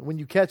stop them. When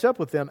you catch up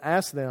with them,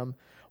 ask them,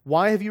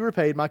 'Why have you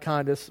repaid my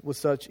kindness with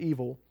such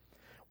evil?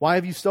 Why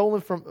have you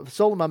stolen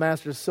my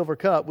master's silver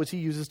cup, which he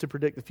uses to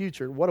predict the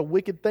future? What a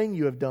wicked thing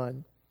you have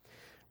done.'"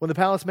 When the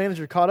palace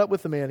manager caught up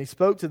with the men, he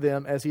spoke to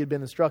them as he had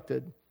been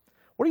instructed.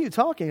 "What are you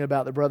talking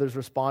about?" the brothers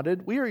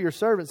responded. "We are your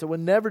servants and would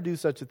never do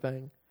such a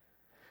thing.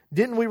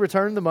 Didn't we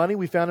return the money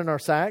we found in our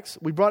sacks?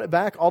 We brought it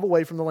back all the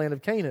way from the land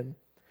of Canaan.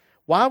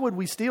 Why would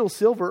we steal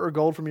silver or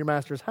gold from your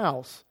master's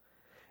house?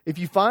 If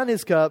you find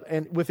his cup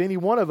and with any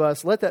one of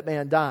us, let that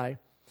man die,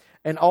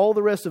 and all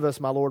the rest of us,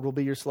 my lord, will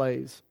be your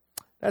slaves."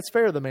 "That's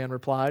fair," the man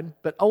replied,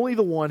 "but only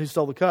the one who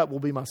stole the cup will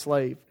be my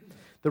slave.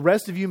 The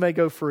rest of you may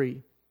go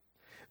free."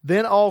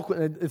 Then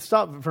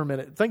stop for a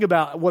minute. Think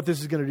about what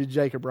this is going to do to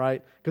Jacob,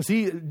 right? Because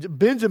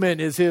Benjamin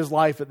is his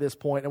life at this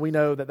point, and we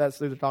know that that's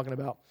who they're talking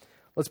about.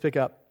 Let's pick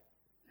up.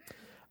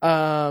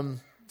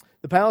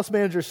 The palace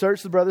manager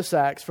searched the brothers'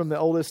 sacks from the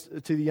oldest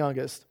to the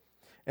youngest,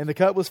 and the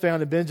cup was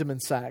found in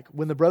Benjamin's sack.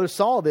 When the brothers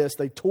saw this,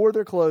 they tore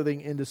their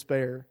clothing in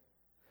despair.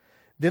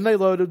 Then they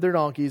loaded their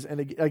donkeys and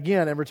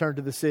returned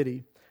to the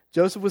city.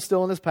 Joseph was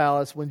still in his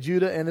palace when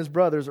Judah and his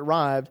brothers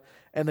arrived,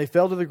 and they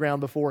fell to the ground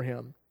before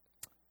him.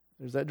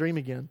 There's that dream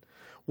again.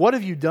 "What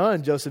have you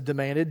done?" Joseph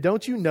demanded.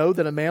 "Don't you know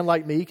that a man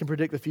like me can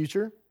predict the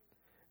future?"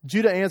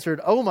 Judah answered,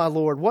 "Oh, my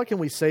lord, what can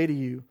we say to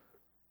you?"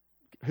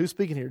 Who's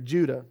speaking here?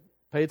 Judah.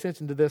 Pay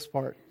attention to this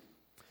part.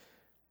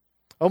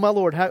 "Oh, my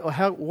lord,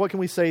 what can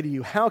we say to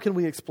you? How can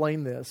we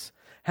explain this?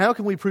 How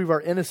can we prove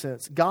our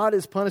innocence? God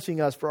is punishing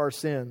us for our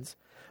sins.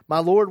 My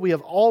lord, we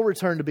have all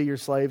returned to be your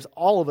slaves,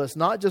 all of us,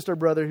 not just our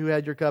brother who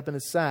had your cup in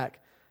his sack."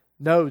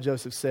 "No,"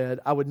 Joseph said,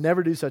 "I would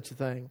never do such a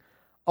thing.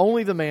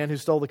 Only the man who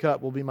stole the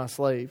cup will be my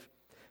slave.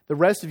 The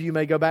rest of you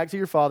may go back to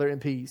your father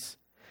in peace."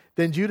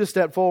 Then Judah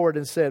stepped forward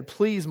and said,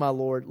 "Please, my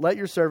lord, let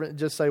your servant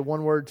just say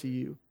one word to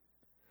you.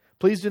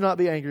 Please do not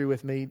be angry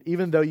with me,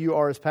 even though you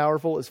are as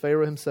powerful as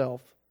Pharaoh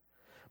himself.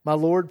 My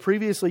lord,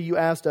 previously you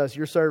asked us,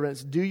 your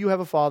servants, 'Do you have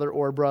a father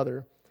or a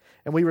brother?'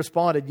 And we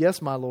responded,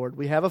 'Yes, my lord,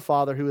 we have a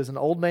father who is an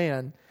old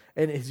man,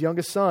 and his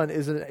youngest son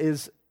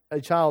is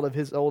a child of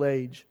his old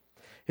age.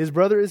 His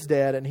brother is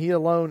dead, and he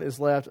alone is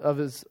left of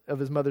his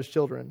mother's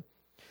children.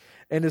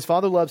 And his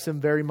father loves him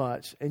very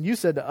much. And you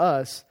said to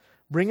us,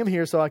 "Bring him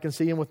here so I can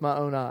see him with my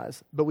own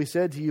eyes." But we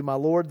said to you, "My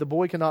lord, the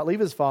boy cannot leave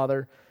his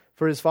father,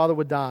 for his father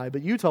would die."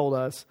 But you told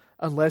us,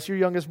 "Unless your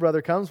youngest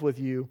brother comes with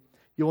you,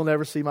 you will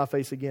never see my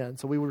face again."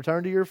 So we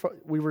returned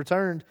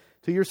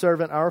to your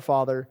servant, our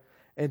father,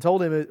 and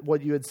told him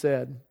what you had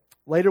said.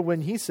 Later,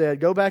 when he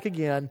said, "Go back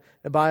again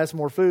and buy us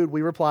more food,"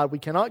 we replied, "We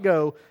cannot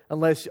go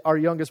unless our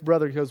youngest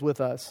brother goes with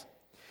us.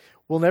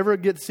 We'll never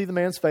get to see the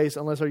man's face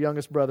unless our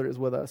youngest brother is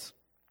with us."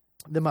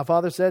 Then my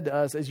father said to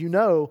us, "As you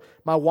know,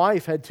 my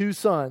wife had 2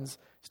 sons."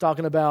 He's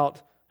talking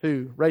about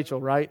who?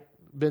 Rachel, right?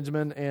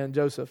 Benjamin and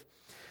Joseph.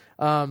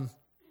 "As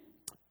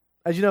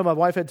you know, my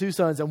wife had 2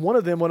 sons, and one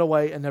of them went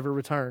away and never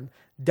returned.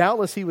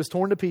 Doubtless he was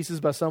torn to pieces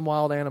by some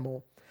wild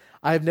animal.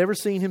 I have never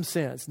seen him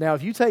since. Now,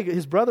 if you take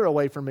his brother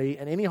away from me,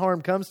 and any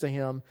harm comes to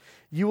him,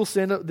 you will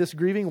send this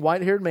grieving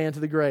white-haired man to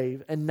the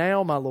grave. And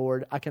now, my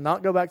lord, I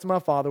cannot go back to my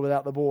father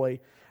without the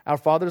boy. Our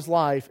father's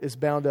life is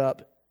bound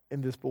up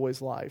in this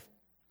boy's life."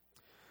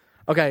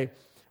 Okay,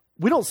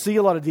 we don't see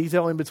a lot of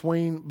detail in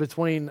between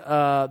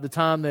the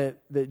time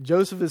that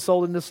Joseph is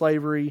sold into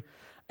slavery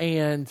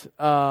and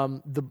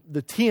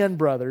the 10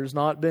 brothers,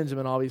 not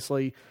Benjamin,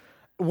 obviously,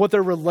 what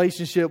their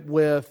relationship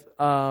with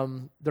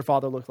their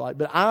father looked like.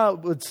 But I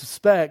would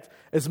suspect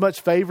as much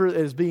favor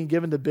as being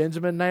given to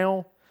Benjamin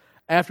now,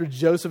 after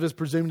Joseph is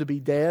presumed to be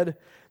dead,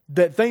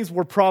 that things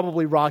were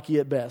probably rocky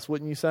at best,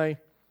 wouldn't you say?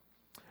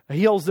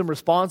 He holds them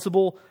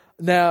responsible.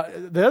 Now,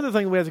 the other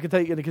thing we have to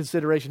take into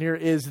consideration here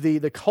is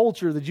the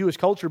culture, the Jewish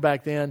culture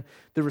back then,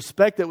 the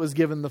respect that was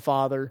given the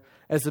father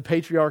as the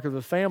patriarch of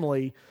the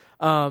family.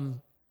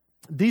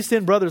 These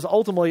 10 brothers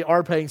ultimately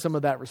are paying some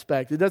of that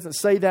respect. It doesn't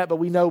say that, but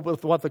we know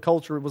with what the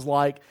culture was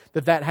like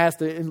that has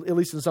to, at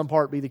least in some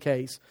part, be the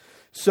case.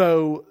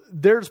 So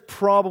there's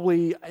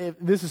probably,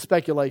 this is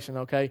speculation,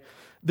 okay?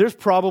 There's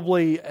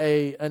probably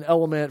an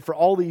element for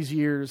all these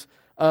years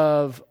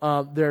of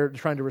they're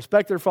trying to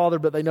respect their father,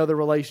 but they know their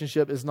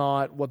relationship is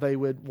not what they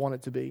would want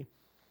it to be.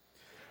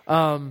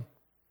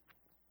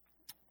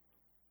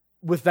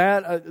 With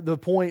that, the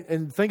point,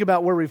 and think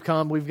about where we've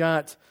come. We've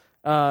got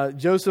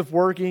Joseph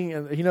working,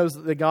 and he knows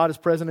that God is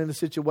present in the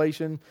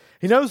situation.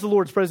 He knows the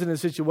Lord's present in the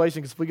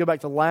situation because if we go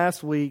back to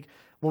last week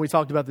when we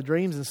talked about the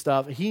dreams and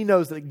stuff, he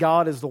knows that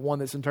God is the one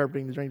that's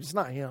interpreting the dreams. It's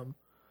not him.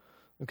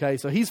 Okay,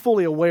 so he's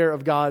fully aware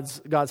of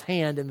God's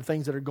hand in the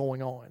things that are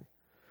going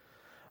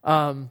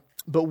on.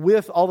 But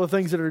with all the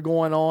things that are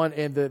going on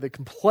and the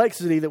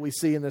complexity that we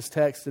see in this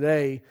text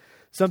today,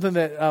 something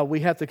that we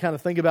have to kind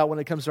of think about when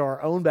it comes to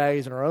our own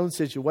baggage and our own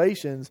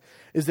situations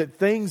is that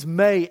things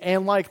may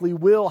and likely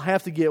will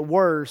have to get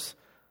worse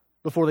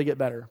before they get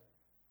better.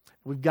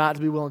 We've got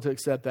to be willing to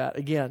accept that.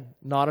 Again,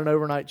 not an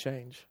overnight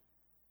change.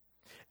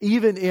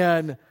 Even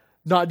in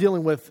not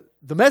dealing with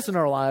the mess in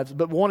our lives,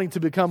 but wanting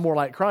to become more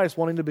like Christ,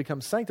 wanting to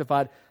become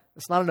sanctified,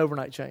 it's not an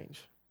overnight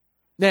change.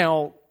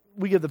 Now,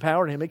 we give the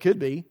power to Him. It could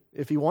be,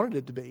 if He wanted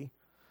it to be.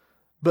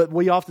 But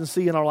we often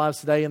see in our lives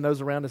today and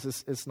those around us,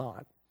 it's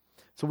not.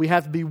 So we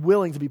have to be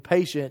willing to be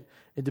patient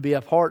and to be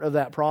a part of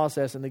that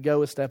process and to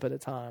go a step at a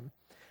time.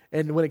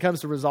 And when it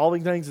comes to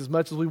resolving things, as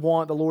much as we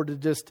want the Lord to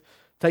just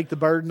take the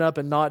burden up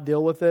and not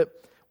deal with it,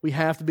 we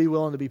have to be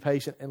willing to be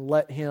patient and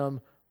let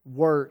Him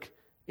work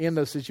in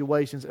those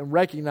situations and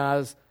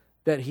recognize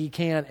that He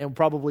can and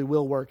probably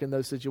will work in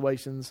those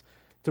situations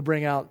to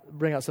bring out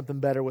something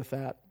better with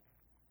that.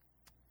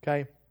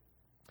 Okay?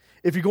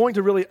 If you're going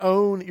to really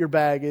own your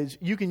baggage,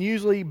 you can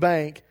usually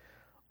bank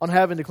on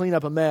having to clean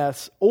up a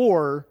mess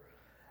or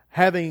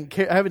having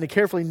to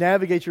carefully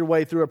navigate your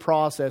way through a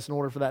process in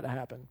order for that to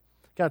happen.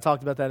 Kind of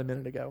talked about that a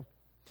minute ago.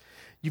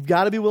 You've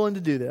got to be willing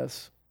to do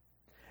this.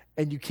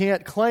 And you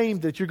can't claim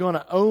that you're going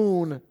to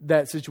own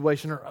that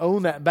situation or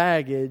own that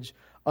baggage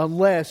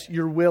unless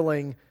you're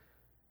willing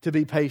to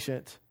be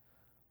patient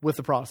with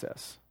the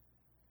process.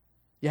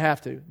 You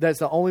have to. That's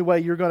the only way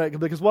you're going to,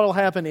 because what will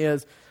happen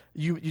is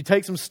you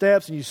take some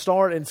steps and you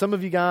start, and some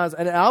of you guys,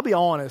 and I'll be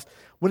honest,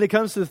 when it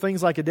comes to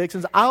things like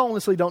addictions, I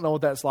honestly don't know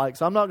what that's like.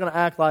 So I'm not going to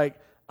act like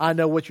I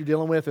know what you're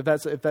dealing with if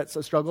that's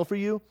a struggle for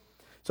you.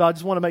 So I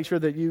just want to make sure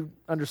that you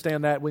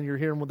understand that when you're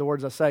hearing the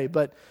words I say.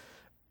 But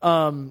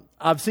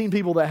I've seen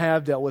people that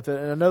have dealt with it,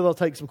 and I know they'll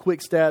take some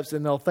quick steps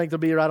and they'll think they'll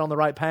be right on the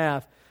right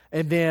path,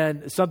 and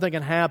then something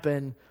can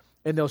happen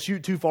and they'll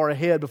shoot too far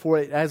ahead before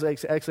it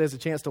actually has a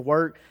chance to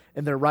work,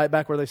 and they're right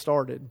back where they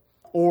started.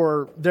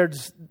 Or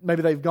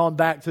maybe they've gone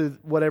back to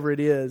whatever it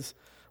is,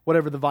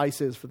 whatever the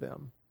vice is for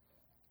them.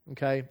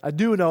 Okay? I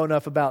do know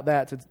enough about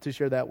that to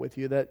share that with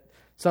you, that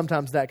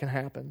sometimes that can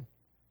happen.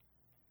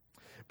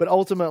 But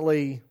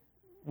ultimately,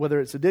 whether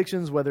it's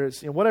addictions, whether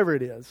it's whatever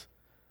it is,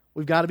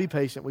 we've got to be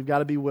patient. We've got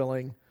to be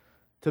willing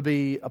to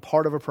be a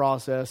part of a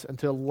process and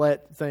to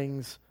let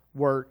things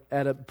work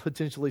at a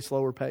potentially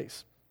slower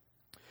pace.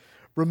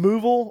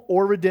 Removal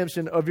or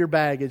redemption of your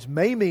baggage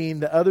may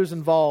mean that others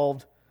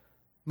involved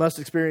must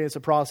experience a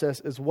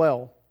process as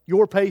well.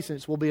 Your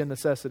patience will be a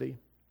necessity.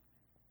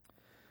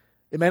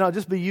 It may not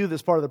just be you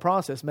that's part of the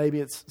process.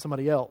 Maybe it's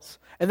somebody else.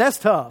 And that's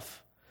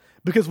tough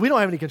because we don't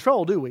have any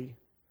control, do we?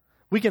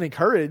 We can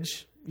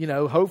encourage,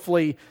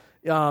 hopefully,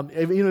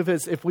 even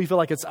if we feel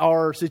like it's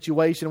our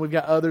situation, we've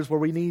got others where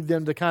we need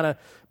them to kind of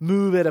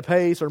move at a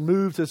pace or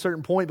move to a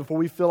certain point before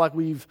we feel like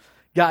we've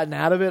gotten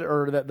out of it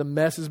or that the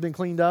mess has been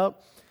cleaned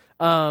up.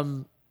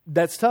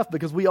 That's tough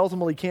because we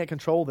ultimately can't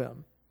control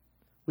them.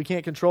 We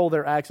can't control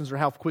their actions or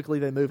how quickly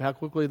they move, how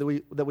quickly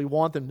that we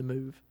want them to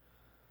move.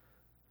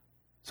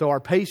 So our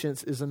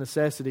patience is a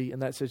necessity in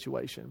that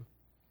situation.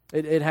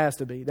 It has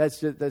to be.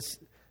 It's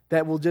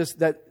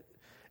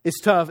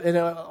tough. And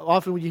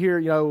often when you hear,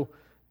 don't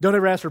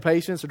ever ask for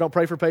patience or don't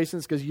pray for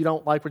patience because you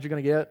don't like what you're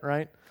going to get,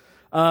 right?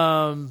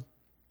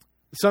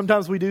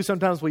 Sometimes we do,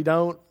 sometimes we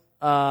don't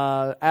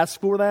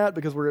ask for that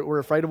because we're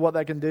afraid of what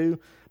that can do.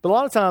 But a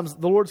lot of times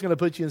the Lord's going to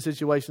put you in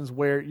situations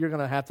where you're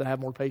going to have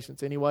more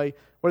patience anyway,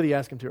 whether you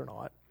ask Him to or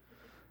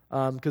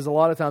not. Because a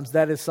lot of times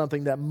that is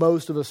something that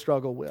most of us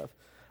struggle with.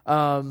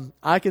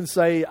 I can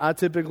say I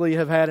typically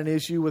have had an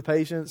issue with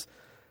patience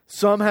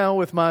somehow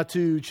with my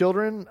two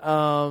children.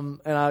 And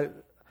I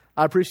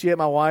appreciate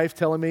my wife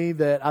telling me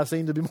that I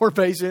seem to be more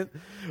patient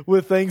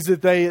with things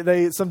that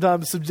they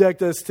sometimes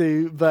subject us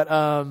to. But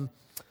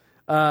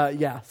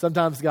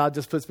sometimes God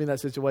just puts me in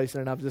that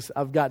situation, and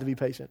I've got to be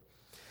patient.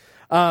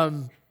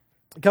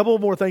 A couple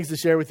more things to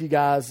share with you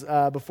guys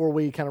before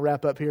we kind of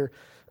wrap up here.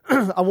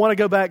 I want to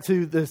go back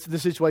to the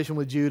situation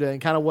with Judah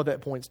and kind of what that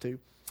points to.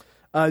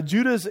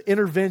 Judah's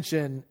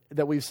intervention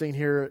that we've seen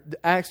here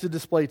acts to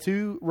display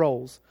two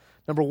roles.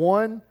 Number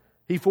one,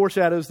 he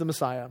foreshadows the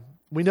Messiah.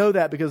 We know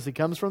that because he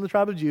comes from the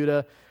tribe of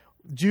Judah.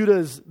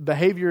 Judah's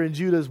behavior and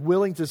Judah's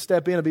willing to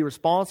step in and be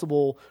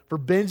responsible for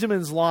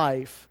Benjamin's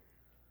life.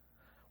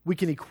 We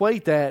can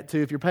equate that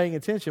to, if you're paying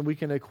attention, we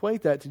can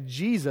equate that to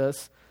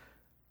Jesus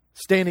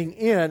standing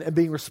in and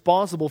being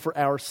responsible for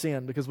our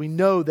sin, because we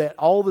know that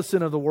all the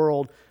sin of the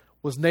world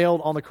was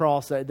nailed on the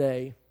cross that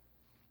day.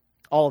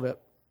 All of it.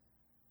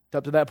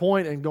 Up to that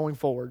point and going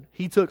forward.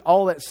 He took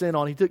all that sin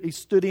on. He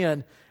stood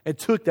in and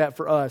took that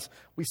for us.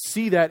 We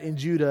see that in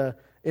Judah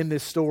in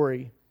this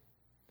story.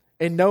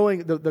 And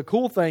knowing, the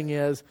cool thing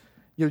is,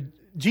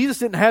 Jesus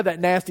didn't have that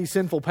nasty,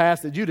 sinful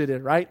past that Judah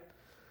did, right?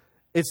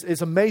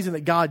 It's amazing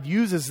that God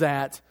uses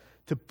that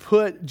to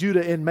put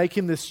Judah in, make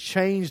him this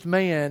changed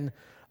man,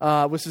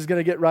 which is going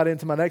to get right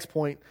into my next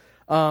point,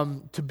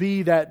 to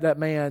be that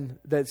man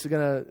that's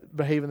going to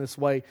behave in this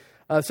way.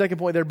 Second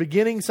point, there,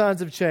 beginning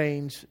signs of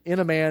change in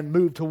a man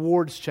move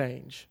towards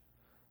change.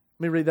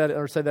 Let me read that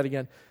or say that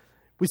again.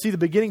 We see the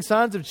beginning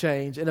signs of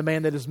change in a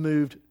man that has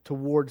moved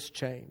towards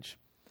change.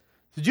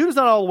 So Judah's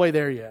not all the way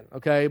there yet,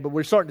 okay? But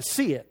we're starting to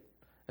see it.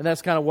 And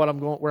that's kind of where I'm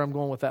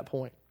going with that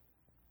point.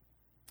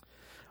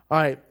 All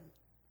right.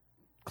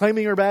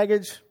 Claiming your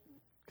baggage,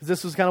 because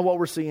this is kind of what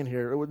we're seeing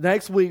here.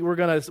 Next week we're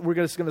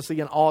just going to see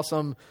an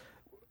awesome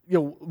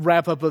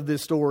wrap up of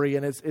this story,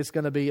 and it's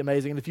going to be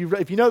amazing. And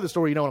if you know the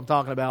story, you know what I'm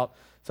talking about.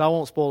 So I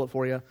won't spoil it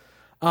for you.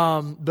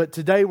 But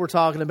today we're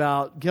talking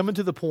about coming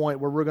to the point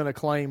where we're going to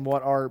claim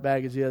what our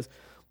baggage is.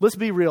 Let's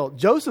be real.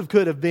 Joseph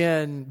could have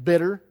been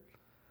bitter.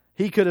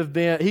 He could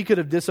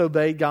have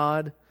disobeyed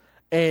God,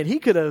 and he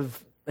could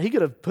have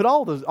put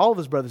all of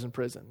his brothers in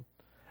prison.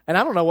 And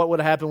I don't know what would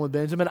have happened with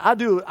Benjamin.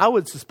 I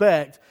would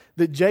suspect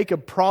that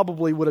Jacob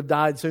probably would have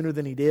died sooner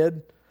than he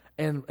did,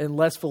 and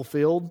less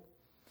fulfilled.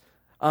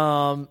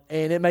 And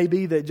it may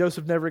be that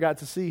Joseph never got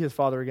to see his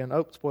father again.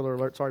 Oh, spoiler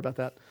alert! Sorry about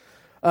that.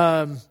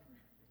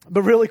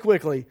 But really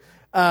quickly,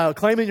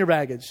 claiming your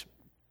baggage.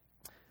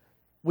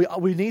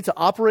 We need to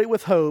operate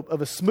with hope of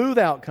a smooth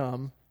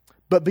outcome,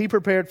 but be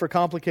prepared for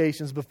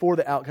complications before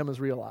the outcome is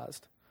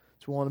realized.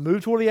 So we want to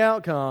move toward the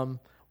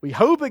outcome. We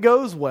hope it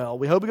goes well.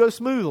 We hope it goes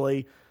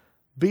smoothly.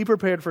 Be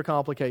prepared for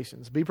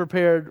complications. Be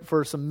prepared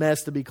for some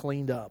mess to be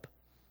cleaned up.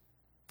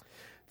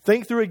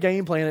 Think through a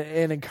game plan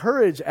and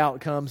encourage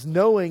outcomes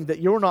knowing that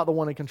you're not the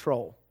one in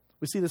control.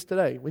 We see this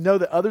today. We know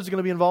that others are going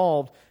to be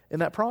involved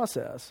in that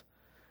process.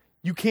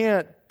 You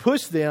can't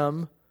push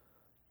them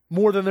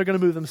more than they're going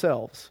to move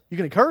themselves. You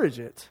can encourage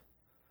it,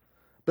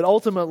 but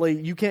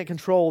ultimately you can't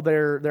control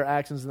their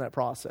actions in that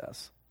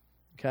process.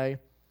 Okay?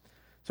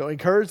 So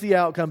encourage the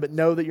outcome, but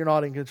know that you're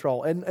not in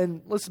control.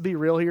 And let's be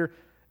real here.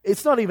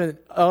 It's not even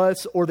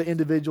us or the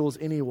individuals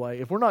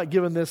anyway. If we're not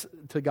giving this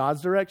to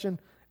God's direction,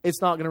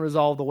 it's not going to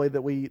resolve the way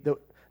that we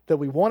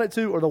want it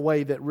to, or the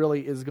way that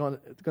really is going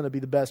to be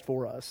the best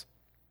for us.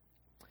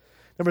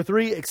 Number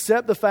 3,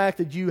 accept the fact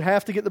that you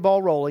have to get the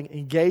ball rolling,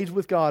 engage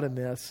with God in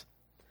this,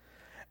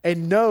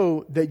 and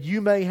know that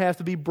you may have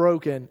to be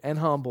broken and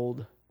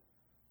humbled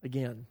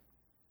again.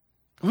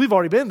 We've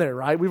already been there,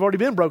 right? We've already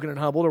been broken and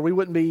humbled, or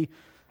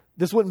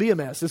this wouldn't be a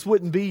mess. This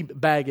wouldn't be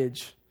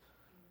baggage.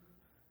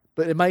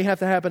 But it may have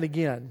to happen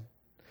again.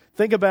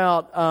 Think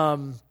about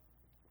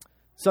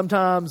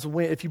sometimes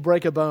if you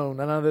break a bone.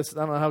 I don't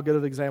know how good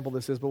of an example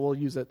this is, but we'll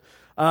use it.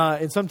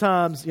 And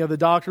sometimes the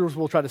doctors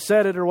will try to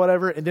set it or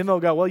whatever, and then they'll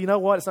go, well, you know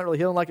what? It's not really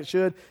healing like it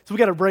should, so we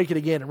got to break it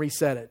again and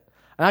reset it.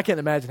 And I can't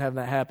imagine having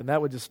that happen.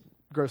 That would just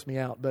gross me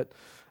out. But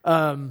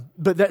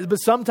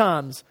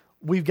sometimes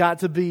we've got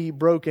to be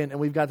broken and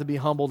we've got to be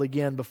humbled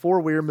again before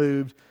we're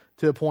moved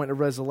to a point of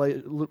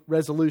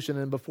resolution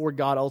and before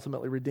God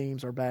ultimately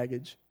redeems our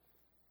baggage.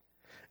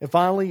 And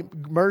finally,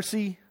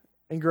 mercy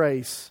and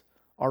grace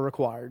are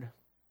required.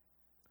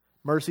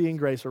 Mercy and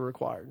grace are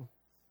required.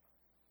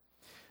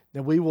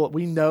 Now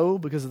we know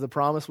because of the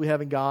promise we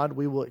have in God,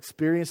 we will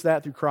experience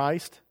that through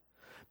Christ,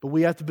 but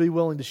we have to be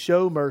willing to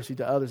show mercy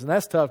to others. And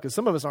that's tough because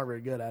some of us aren't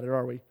very good at it,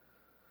 are we?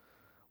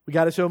 We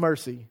got to show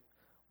mercy.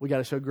 We got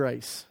to show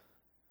grace.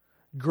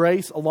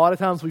 Grace, a lot of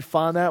times we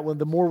find that when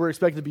the more we're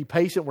expected to be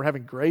patient, we're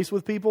having grace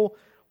with people,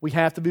 we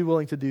have to be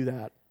willing to do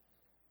that.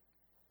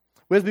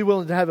 We have to be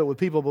willing to have it with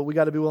people, but we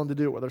got to be willing to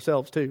do it with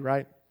ourselves too,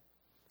 right?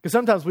 Because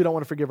sometimes we don't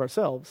want to forgive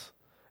ourselves,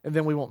 and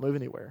then we won't move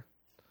anywhere.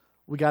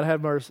 We got to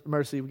have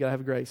mercy. We got to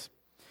have grace.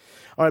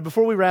 All right,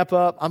 before we wrap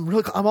up, I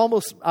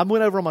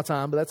went over on my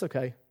time, but that's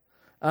okay.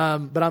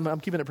 But I'm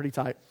keeping it pretty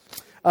tight.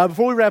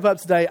 Before we wrap up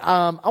today,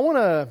 I want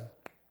to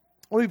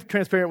be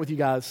transparent with you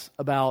guys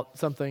about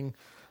something.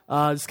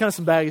 Just kind of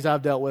some baggage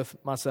I've dealt with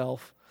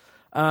myself,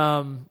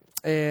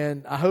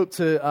 and I hope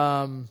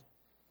to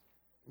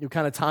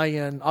kind of tie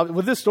in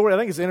with this story. I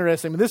think it's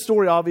interesting. I mean, this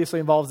story obviously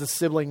involves this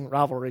sibling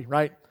rivalry,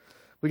 right?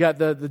 We got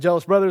the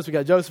jealous brothers. We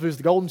got Joseph, who's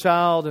the golden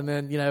child, and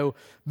then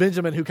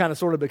Benjamin, who kind of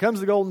sort of becomes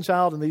the golden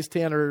child. And these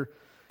 10 are,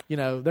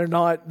 they're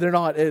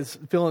not as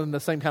feeling the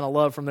same kind of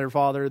love from their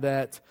father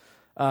that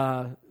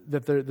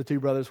the two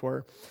brothers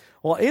were.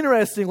 Well,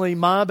 interestingly,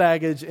 my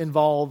baggage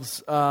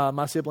involves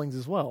my siblings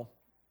as well.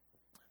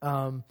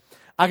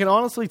 I can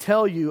honestly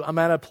tell you, I'm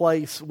at a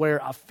place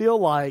where I feel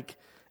like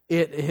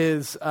it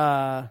is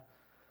the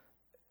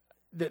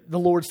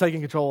Lord's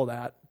taking control of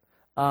that.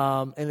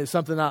 And it's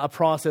something, a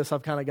process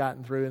I've kind of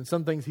gotten through, and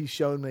some things He's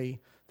shown me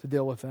to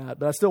deal with that.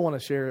 But I still want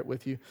to share it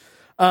with you.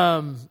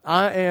 I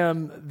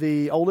am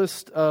the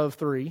oldest of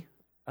 3.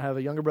 I have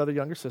a younger brother,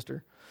 younger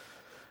sister.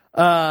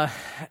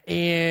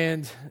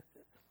 And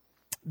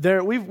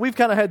we've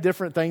kind of had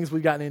different things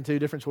we've gotten into,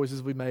 different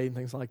choices we've made, and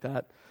things like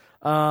that.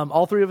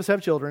 All 3 of us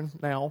have children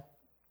now.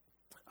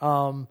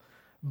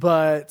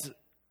 But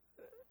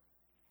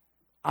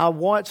I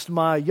watched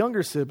my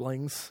younger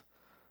siblings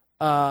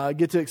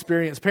get to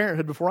experience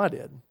parenthood before I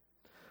did.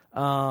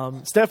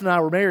 Steph and I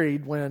were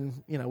married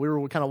when, we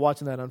were kind of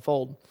watching that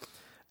unfold.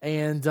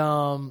 And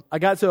I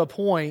got to a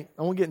point,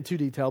 I won't get into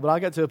detail, but I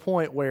got to a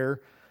point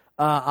where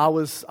I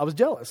was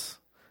jealous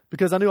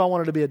because I knew I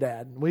wanted to be a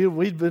dad.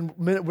 We'd been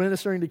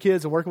ministering to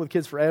kids and working with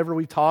kids forever.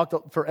 We've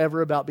talked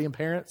forever about being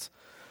parents.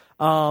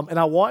 And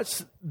I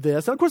watched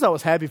this, and of course I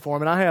was happy for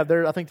them. And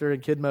I think they're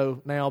in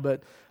Kidmo now,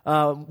 but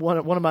one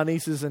of my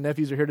nieces and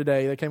nephews are here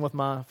today. They came with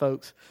my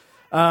folks.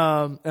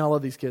 And I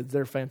love these kids.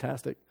 They're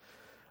fantastic.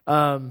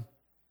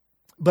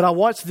 But I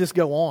watched this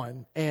go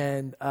on,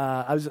 and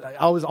I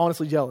was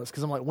honestly jealous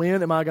because I'm like,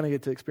 when am I going to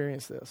get to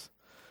experience this?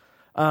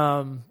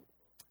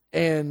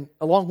 And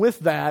along with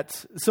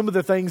that, some of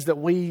the things that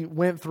we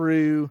went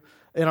through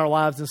in our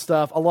lives and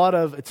stuff, a lot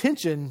of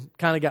attention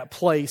kind of got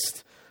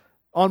placed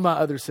on my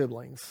other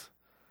siblings.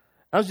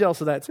 I was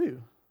jealous of that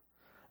too.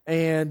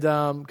 And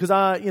because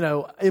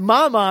in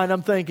my mind,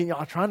 I'm thinking,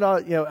 I'm trying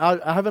to,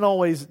 I haven't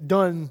always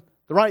done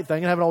the right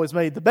thing. I haven't always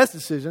made the best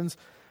decisions,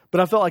 but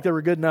I felt like they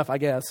were good enough, I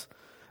guess.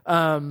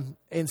 And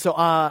so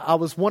I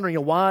was wondering,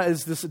 why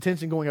is this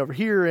attention going over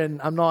here,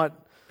 and I'm not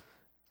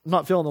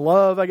feeling the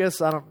love, I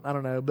guess. I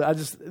don't know, but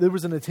there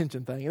was an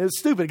attention thing, and it's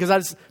stupid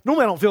because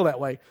normally I don't feel that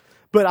way,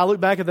 but I look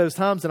back at those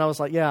times and I was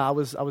like, yeah, I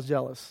was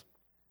jealous,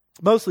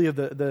 mostly of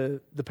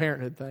the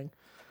parenthood thing.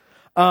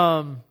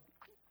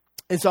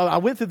 And so I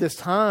went through this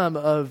time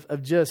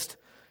of just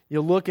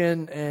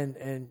looking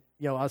and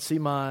I see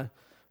my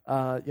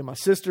my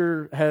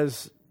sister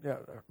has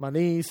my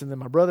niece, and then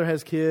my brother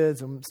has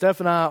kids, and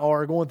Steph and I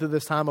are going through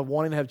this time of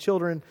wanting to have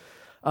children,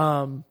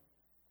 and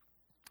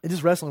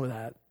just wrestling with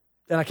that.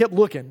 And I kept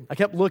looking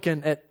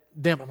at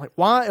them. I'm like,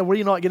 why are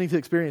you not getting to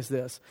experience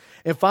this?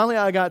 And finally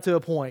I got to a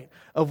point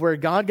of where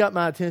God got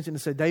my attention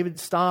and said, David,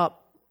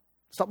 stop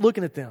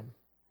looking at them.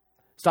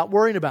 Stop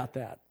worrying about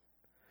that.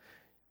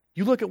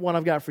 You look at what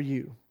I've got for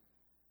you.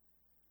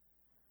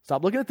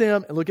 Stop looking at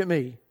them and look at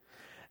me.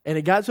 And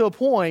it got to a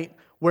point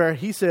where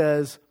he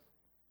says,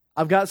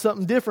 I've got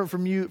something different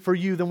for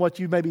you than what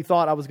you maybe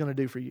thought I was going to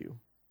do for you.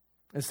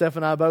 And Steph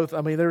and I both,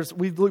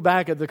 we look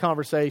back at the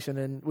conversation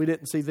and we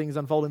didn't see things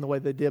unfolding the way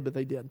they did, but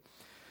they did.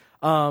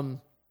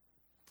 God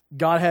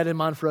had in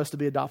mind for us to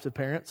be adoptive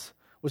parents,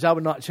 which I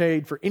would not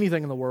trade for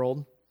anything in the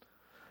world.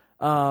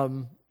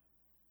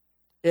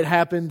 It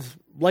happened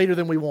later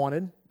than we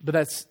wanted, but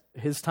that's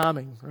his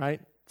timing,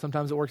 right?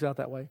 Sometimes it works out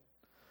that way.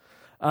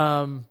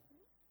 But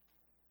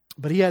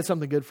he had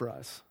something good for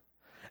us.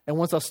 And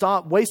once I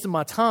stopped wasting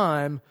my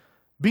time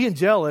being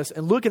jealous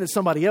and looking at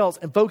somebody else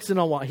and focusing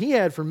on what he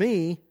had for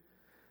me,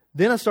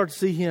 then I start to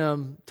see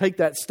him take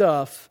that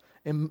stuff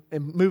and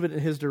move it in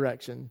his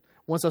direction.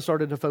 Once I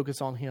started to focus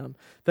on him.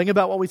 Think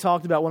about what we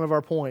talked about, one of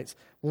our points.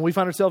 When we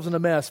find ourselves in a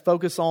mess,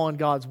 focus on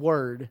God's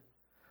word,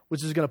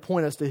 which is going to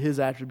point us to his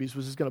attributes,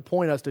 which is going to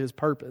point us to his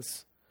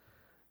purpose.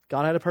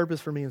 God had a purpose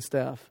for me and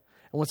Steph.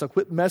 And once I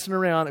quit messing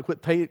around and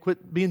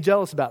quit being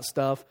jealous about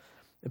stuff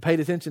and paid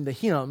attention to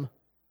him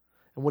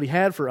and what he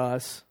had for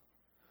us,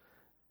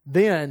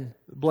 then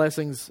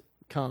blessings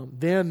come.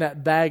 Then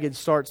that baggage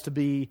starts to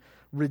be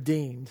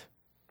redeemed.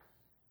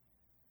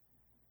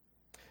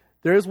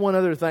 There is one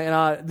other thing,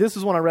 and this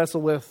is one I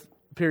wrestle with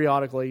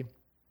periodically.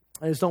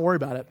 I just don't worry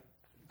about it.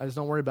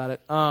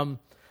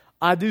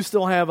 I do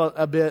still have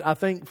a bit, I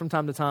think from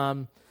time to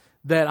time,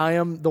 that I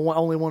am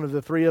only one of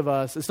the three of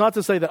us. It's not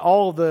to say that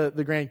all of the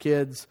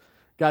grandkids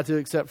got to,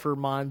 except for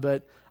mine,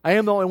 but I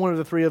am the only one of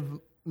the three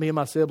of me and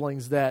my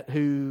siblings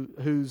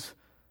whose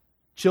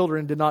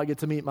children did not get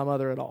to meet my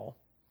mother at all.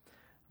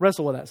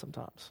 Wrestle with that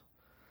sometimes.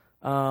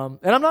 And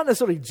I'm not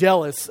necessarily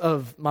jealous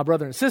of my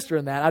brother and sister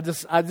in that.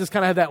 I just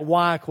kind of have that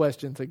why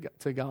question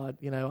to God,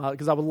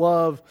 because I would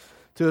love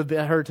to have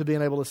been her to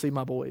being able to see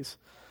my boys,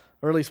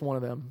 or at least one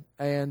of them.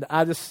 And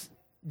that's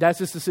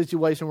just a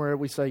situation where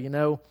we say,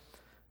 I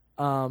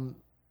don't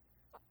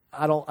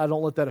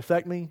let that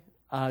affect me.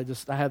 I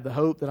have the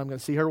hope that I'm going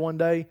to see her one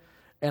day.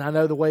 And I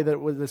know the way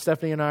that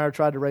Stephanie and I are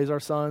trying to raise our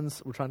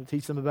sons. We're trying to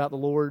teach them about the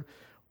Lord.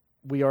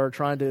 We are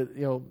trying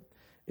to,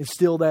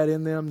 instill that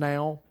in them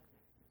now.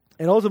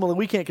 And ultimately,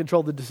 we can't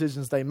control the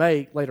decisions they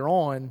make later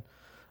on,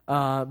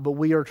 but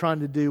we are trying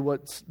to do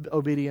what's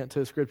obedient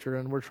to Scripture,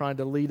 and we're trying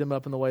to lead them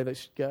up in the way they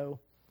should go.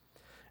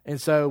 And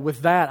so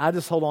with that, I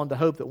just hold on to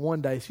hope that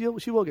one day she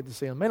will get to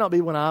see them. May not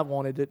be when I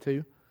wanted it to,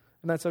 and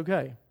that's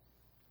okay.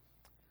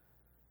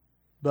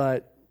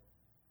 But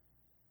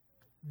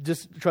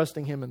just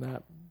trusting him in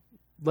that.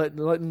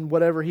 Letting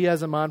whatever he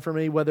has in mind for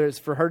me, whether it's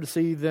for her to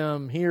see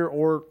them here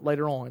or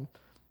later on,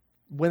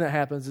 when it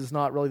happens is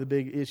not really the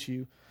big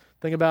issue.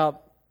 Think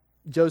about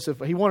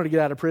Joseph. He wanted to get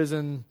out of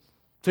prison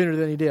sooner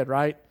than he did,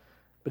 right?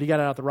 But he got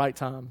out at the right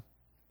time.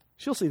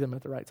 She'll see them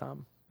at the right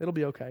time. It'll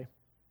be okay.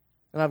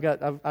 And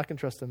I can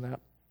trust in that.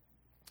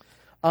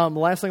 The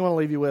last thing I want to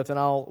leave you with, and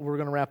we're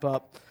going to wrap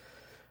up.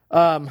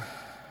 I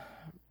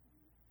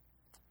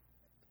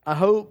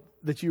hope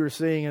that you are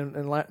seeing,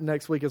 and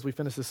next week as we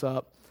finish this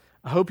up,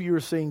 I hope you are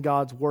seeing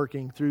God's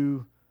working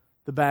through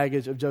the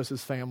baggage of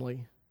Joseph's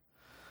family.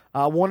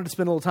 I wanted to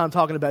spend a little time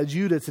talking about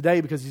Judah today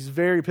because he's a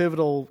very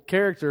pivotal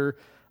character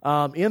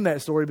in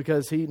that story,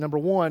 because he, number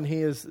one,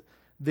 he is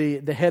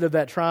the head of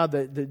that tribe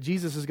that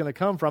Jesus is going to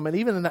come from. And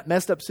even in that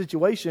messed up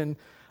situation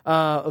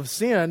of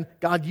sin,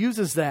 God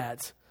uses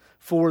that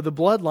for the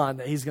bloodline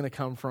that he's going to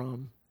come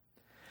from.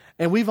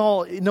 And we've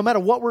all, no matter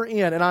what we're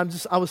in, and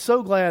I was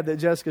so glad that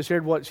Jessica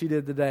shared what she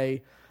did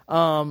today.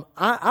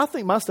 I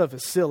think my stuff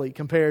is silly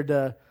compared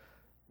to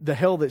the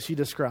hell that she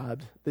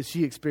described, that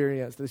she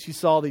experienced, that she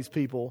saw these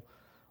people.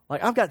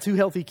 Like, I've got 2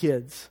 healthy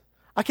kids.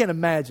 I cannot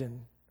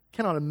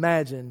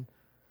imagine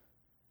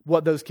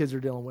what those kids are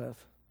dealing with.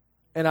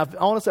 And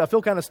honestly, I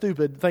feel kind of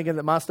stupid thinking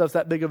that my stuff's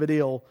that big of a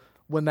deal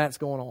when that's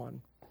going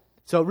on.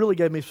 So it really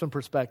gave me some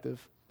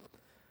perspective.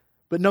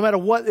 But no matter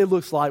what it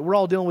looks like, we're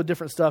all dealing with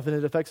different stuff and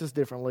it affects us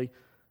differently.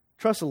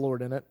 Trust the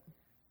Lord in it.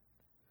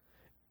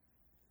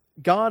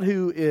 God,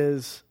 who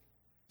is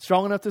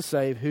strong enough to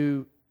save,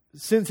 who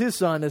sends his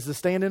Son as the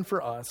stand-in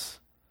for us.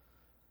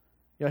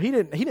 You know, he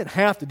didn't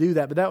have to do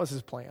that, but that was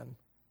his plan.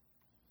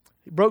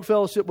 He broke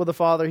fellowship with the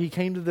Father. He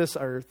came to this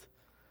earth.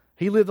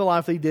 He lived the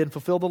life that he did and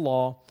fulfilled the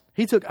law.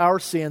 He took our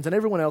sins and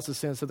everyone else's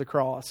sins to the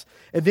cross.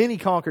 And then he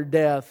conquered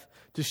death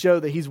to show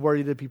that he's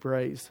worthy to be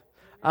praised.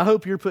 I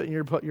hope you're putting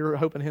your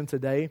hope in him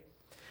today.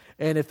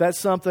 And if that's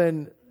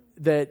something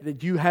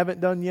that you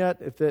haven't done yet,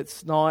 if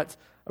that's not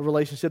a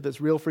relationship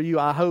that's real for you,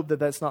 I hope that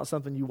that's not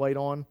something you wait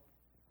on.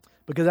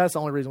 Because that's the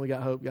only reason we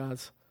got hope,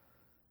 guys.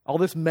 All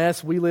this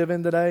mess we live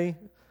in today,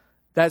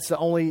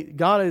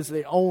 God is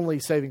the only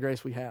saving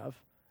grace we have.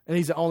 And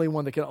he's the only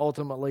one that can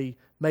ultimately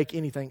make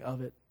anything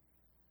of it.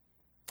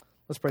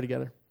 Let's pray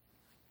together.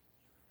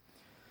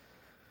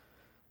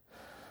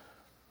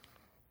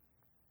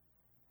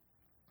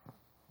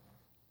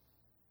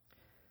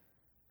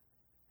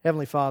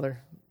 Heavenly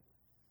Father,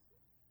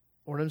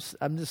 Lord,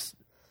 I'm just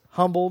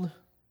humbled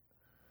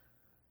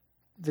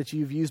that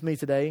you've used me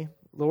today,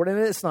 Lord. And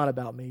it's not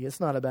about me.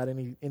 It's not about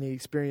any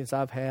experience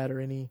I've had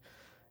or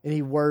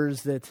any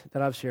words that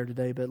I've shared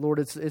today. But Lord,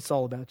 it's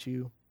all about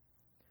you.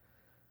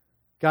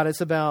 God,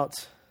 it's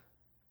about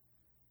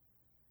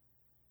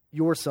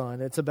your Son.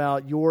 It's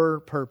about your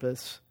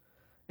purpose.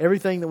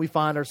 Everything that we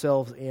find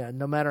ourselves in,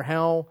 no matter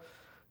how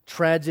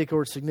tragic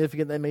or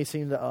significant they may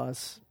seem to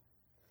us,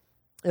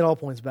 it all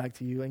points back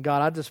to you. And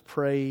God, I just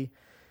pray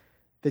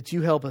that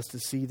you help us to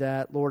see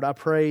that. Lord, I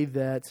pray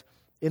that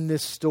in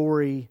this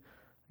story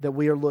that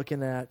we are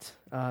looking at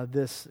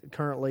this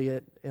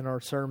currently in our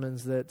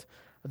sermons, that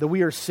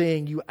we are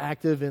seeing you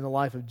active in the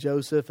life of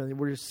Joseph, and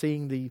we're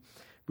seeing the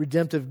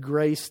redemptive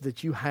grace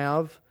that you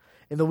have,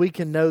 and that we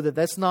can know that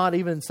that's not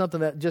even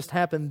something that just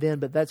happened then,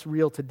 but that's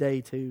real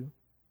today too.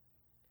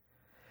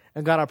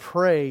 And God, I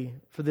pray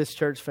for this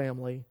church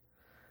family,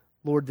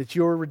 Lord, that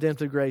your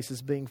redemptive grace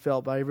is being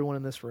felt by everyone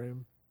in this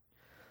room.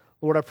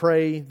 Lord, I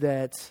pray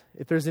that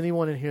if there's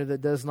anyone in here that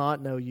does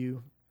not know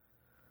you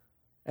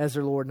as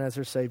their Lord and as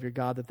their Savior,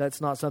 God, that's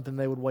not something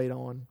they would wait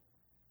on.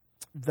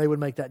 They would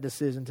make that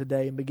decision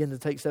today and begin to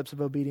take steps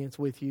of obedience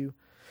with you.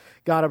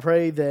 God, I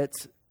pray that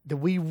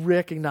we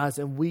recognize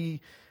and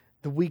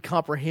that we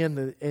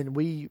comprehend and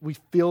we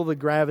feel the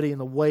gravity and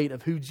the weight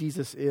of who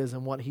Jesus is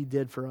and what he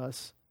did for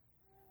us.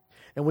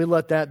 And we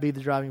let that be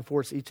the driving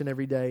force each and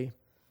every day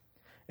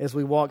as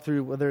we walk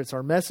through, whether it's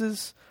our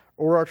messes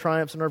or our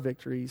triumphs and our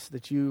victories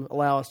that you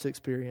allow us to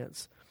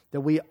experience, that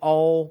we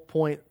all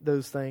point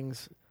those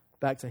things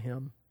back to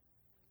him.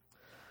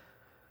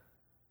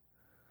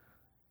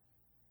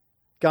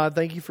 God,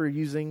 thank you for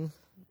using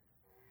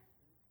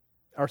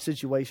our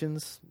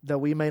situations, that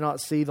we may not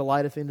see the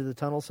light at the end of the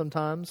tunnel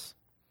sometimes.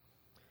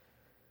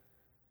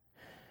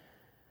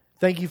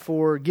 Thank you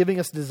for giving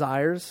us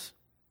desires,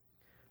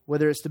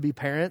 whether it's to be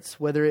parents,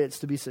 whether it's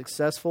to be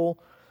successful.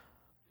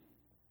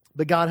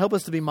 But God, help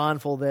us to be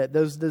mindful that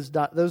those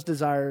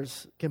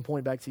desires can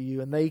point back to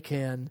you, and they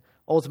can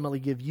ultimately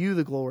give you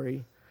the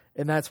glory,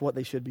 and that's what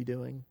they should be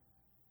doing.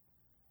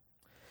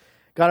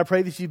 God, I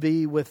pray that you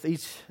be with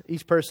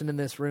each person in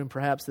this room,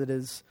 perhaps that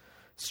is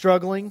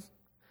struggling,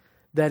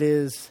 that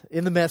is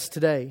in the mess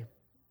today.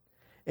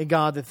 And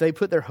God, that they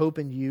put their hope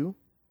in you,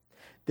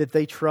 that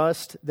they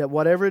trust that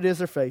whatever it is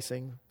they're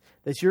facing,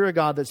 that you're a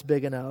God that's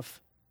big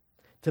enough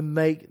to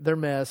make their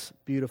mess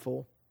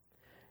beautiful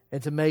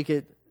and to make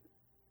it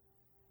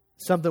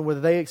something where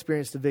they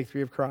experience the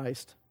victory of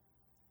Christ.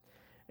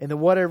 And that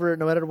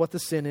no matter what the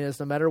sin is,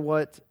 no matter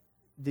what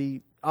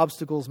the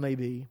obstacles may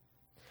be,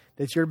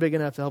 that you're big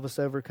enough to help us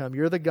overcome.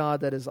 You're the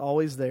God that is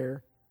always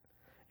there,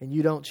 and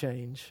you don't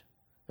change,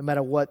 no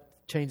matter what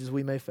changes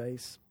we may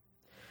face.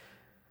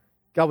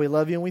 God, we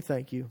love you and we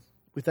thank you.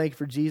 We thank you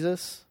for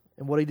Jesus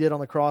and what he did on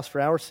the cross for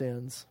our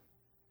sins.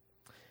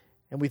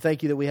 And we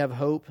thank you that we have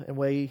hope and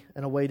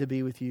a way to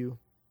be with you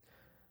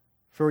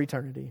for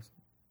eternity.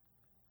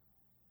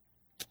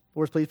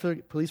 Lord,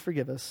 please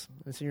forgive us.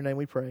 It's in your name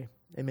we pray.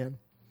 Amen.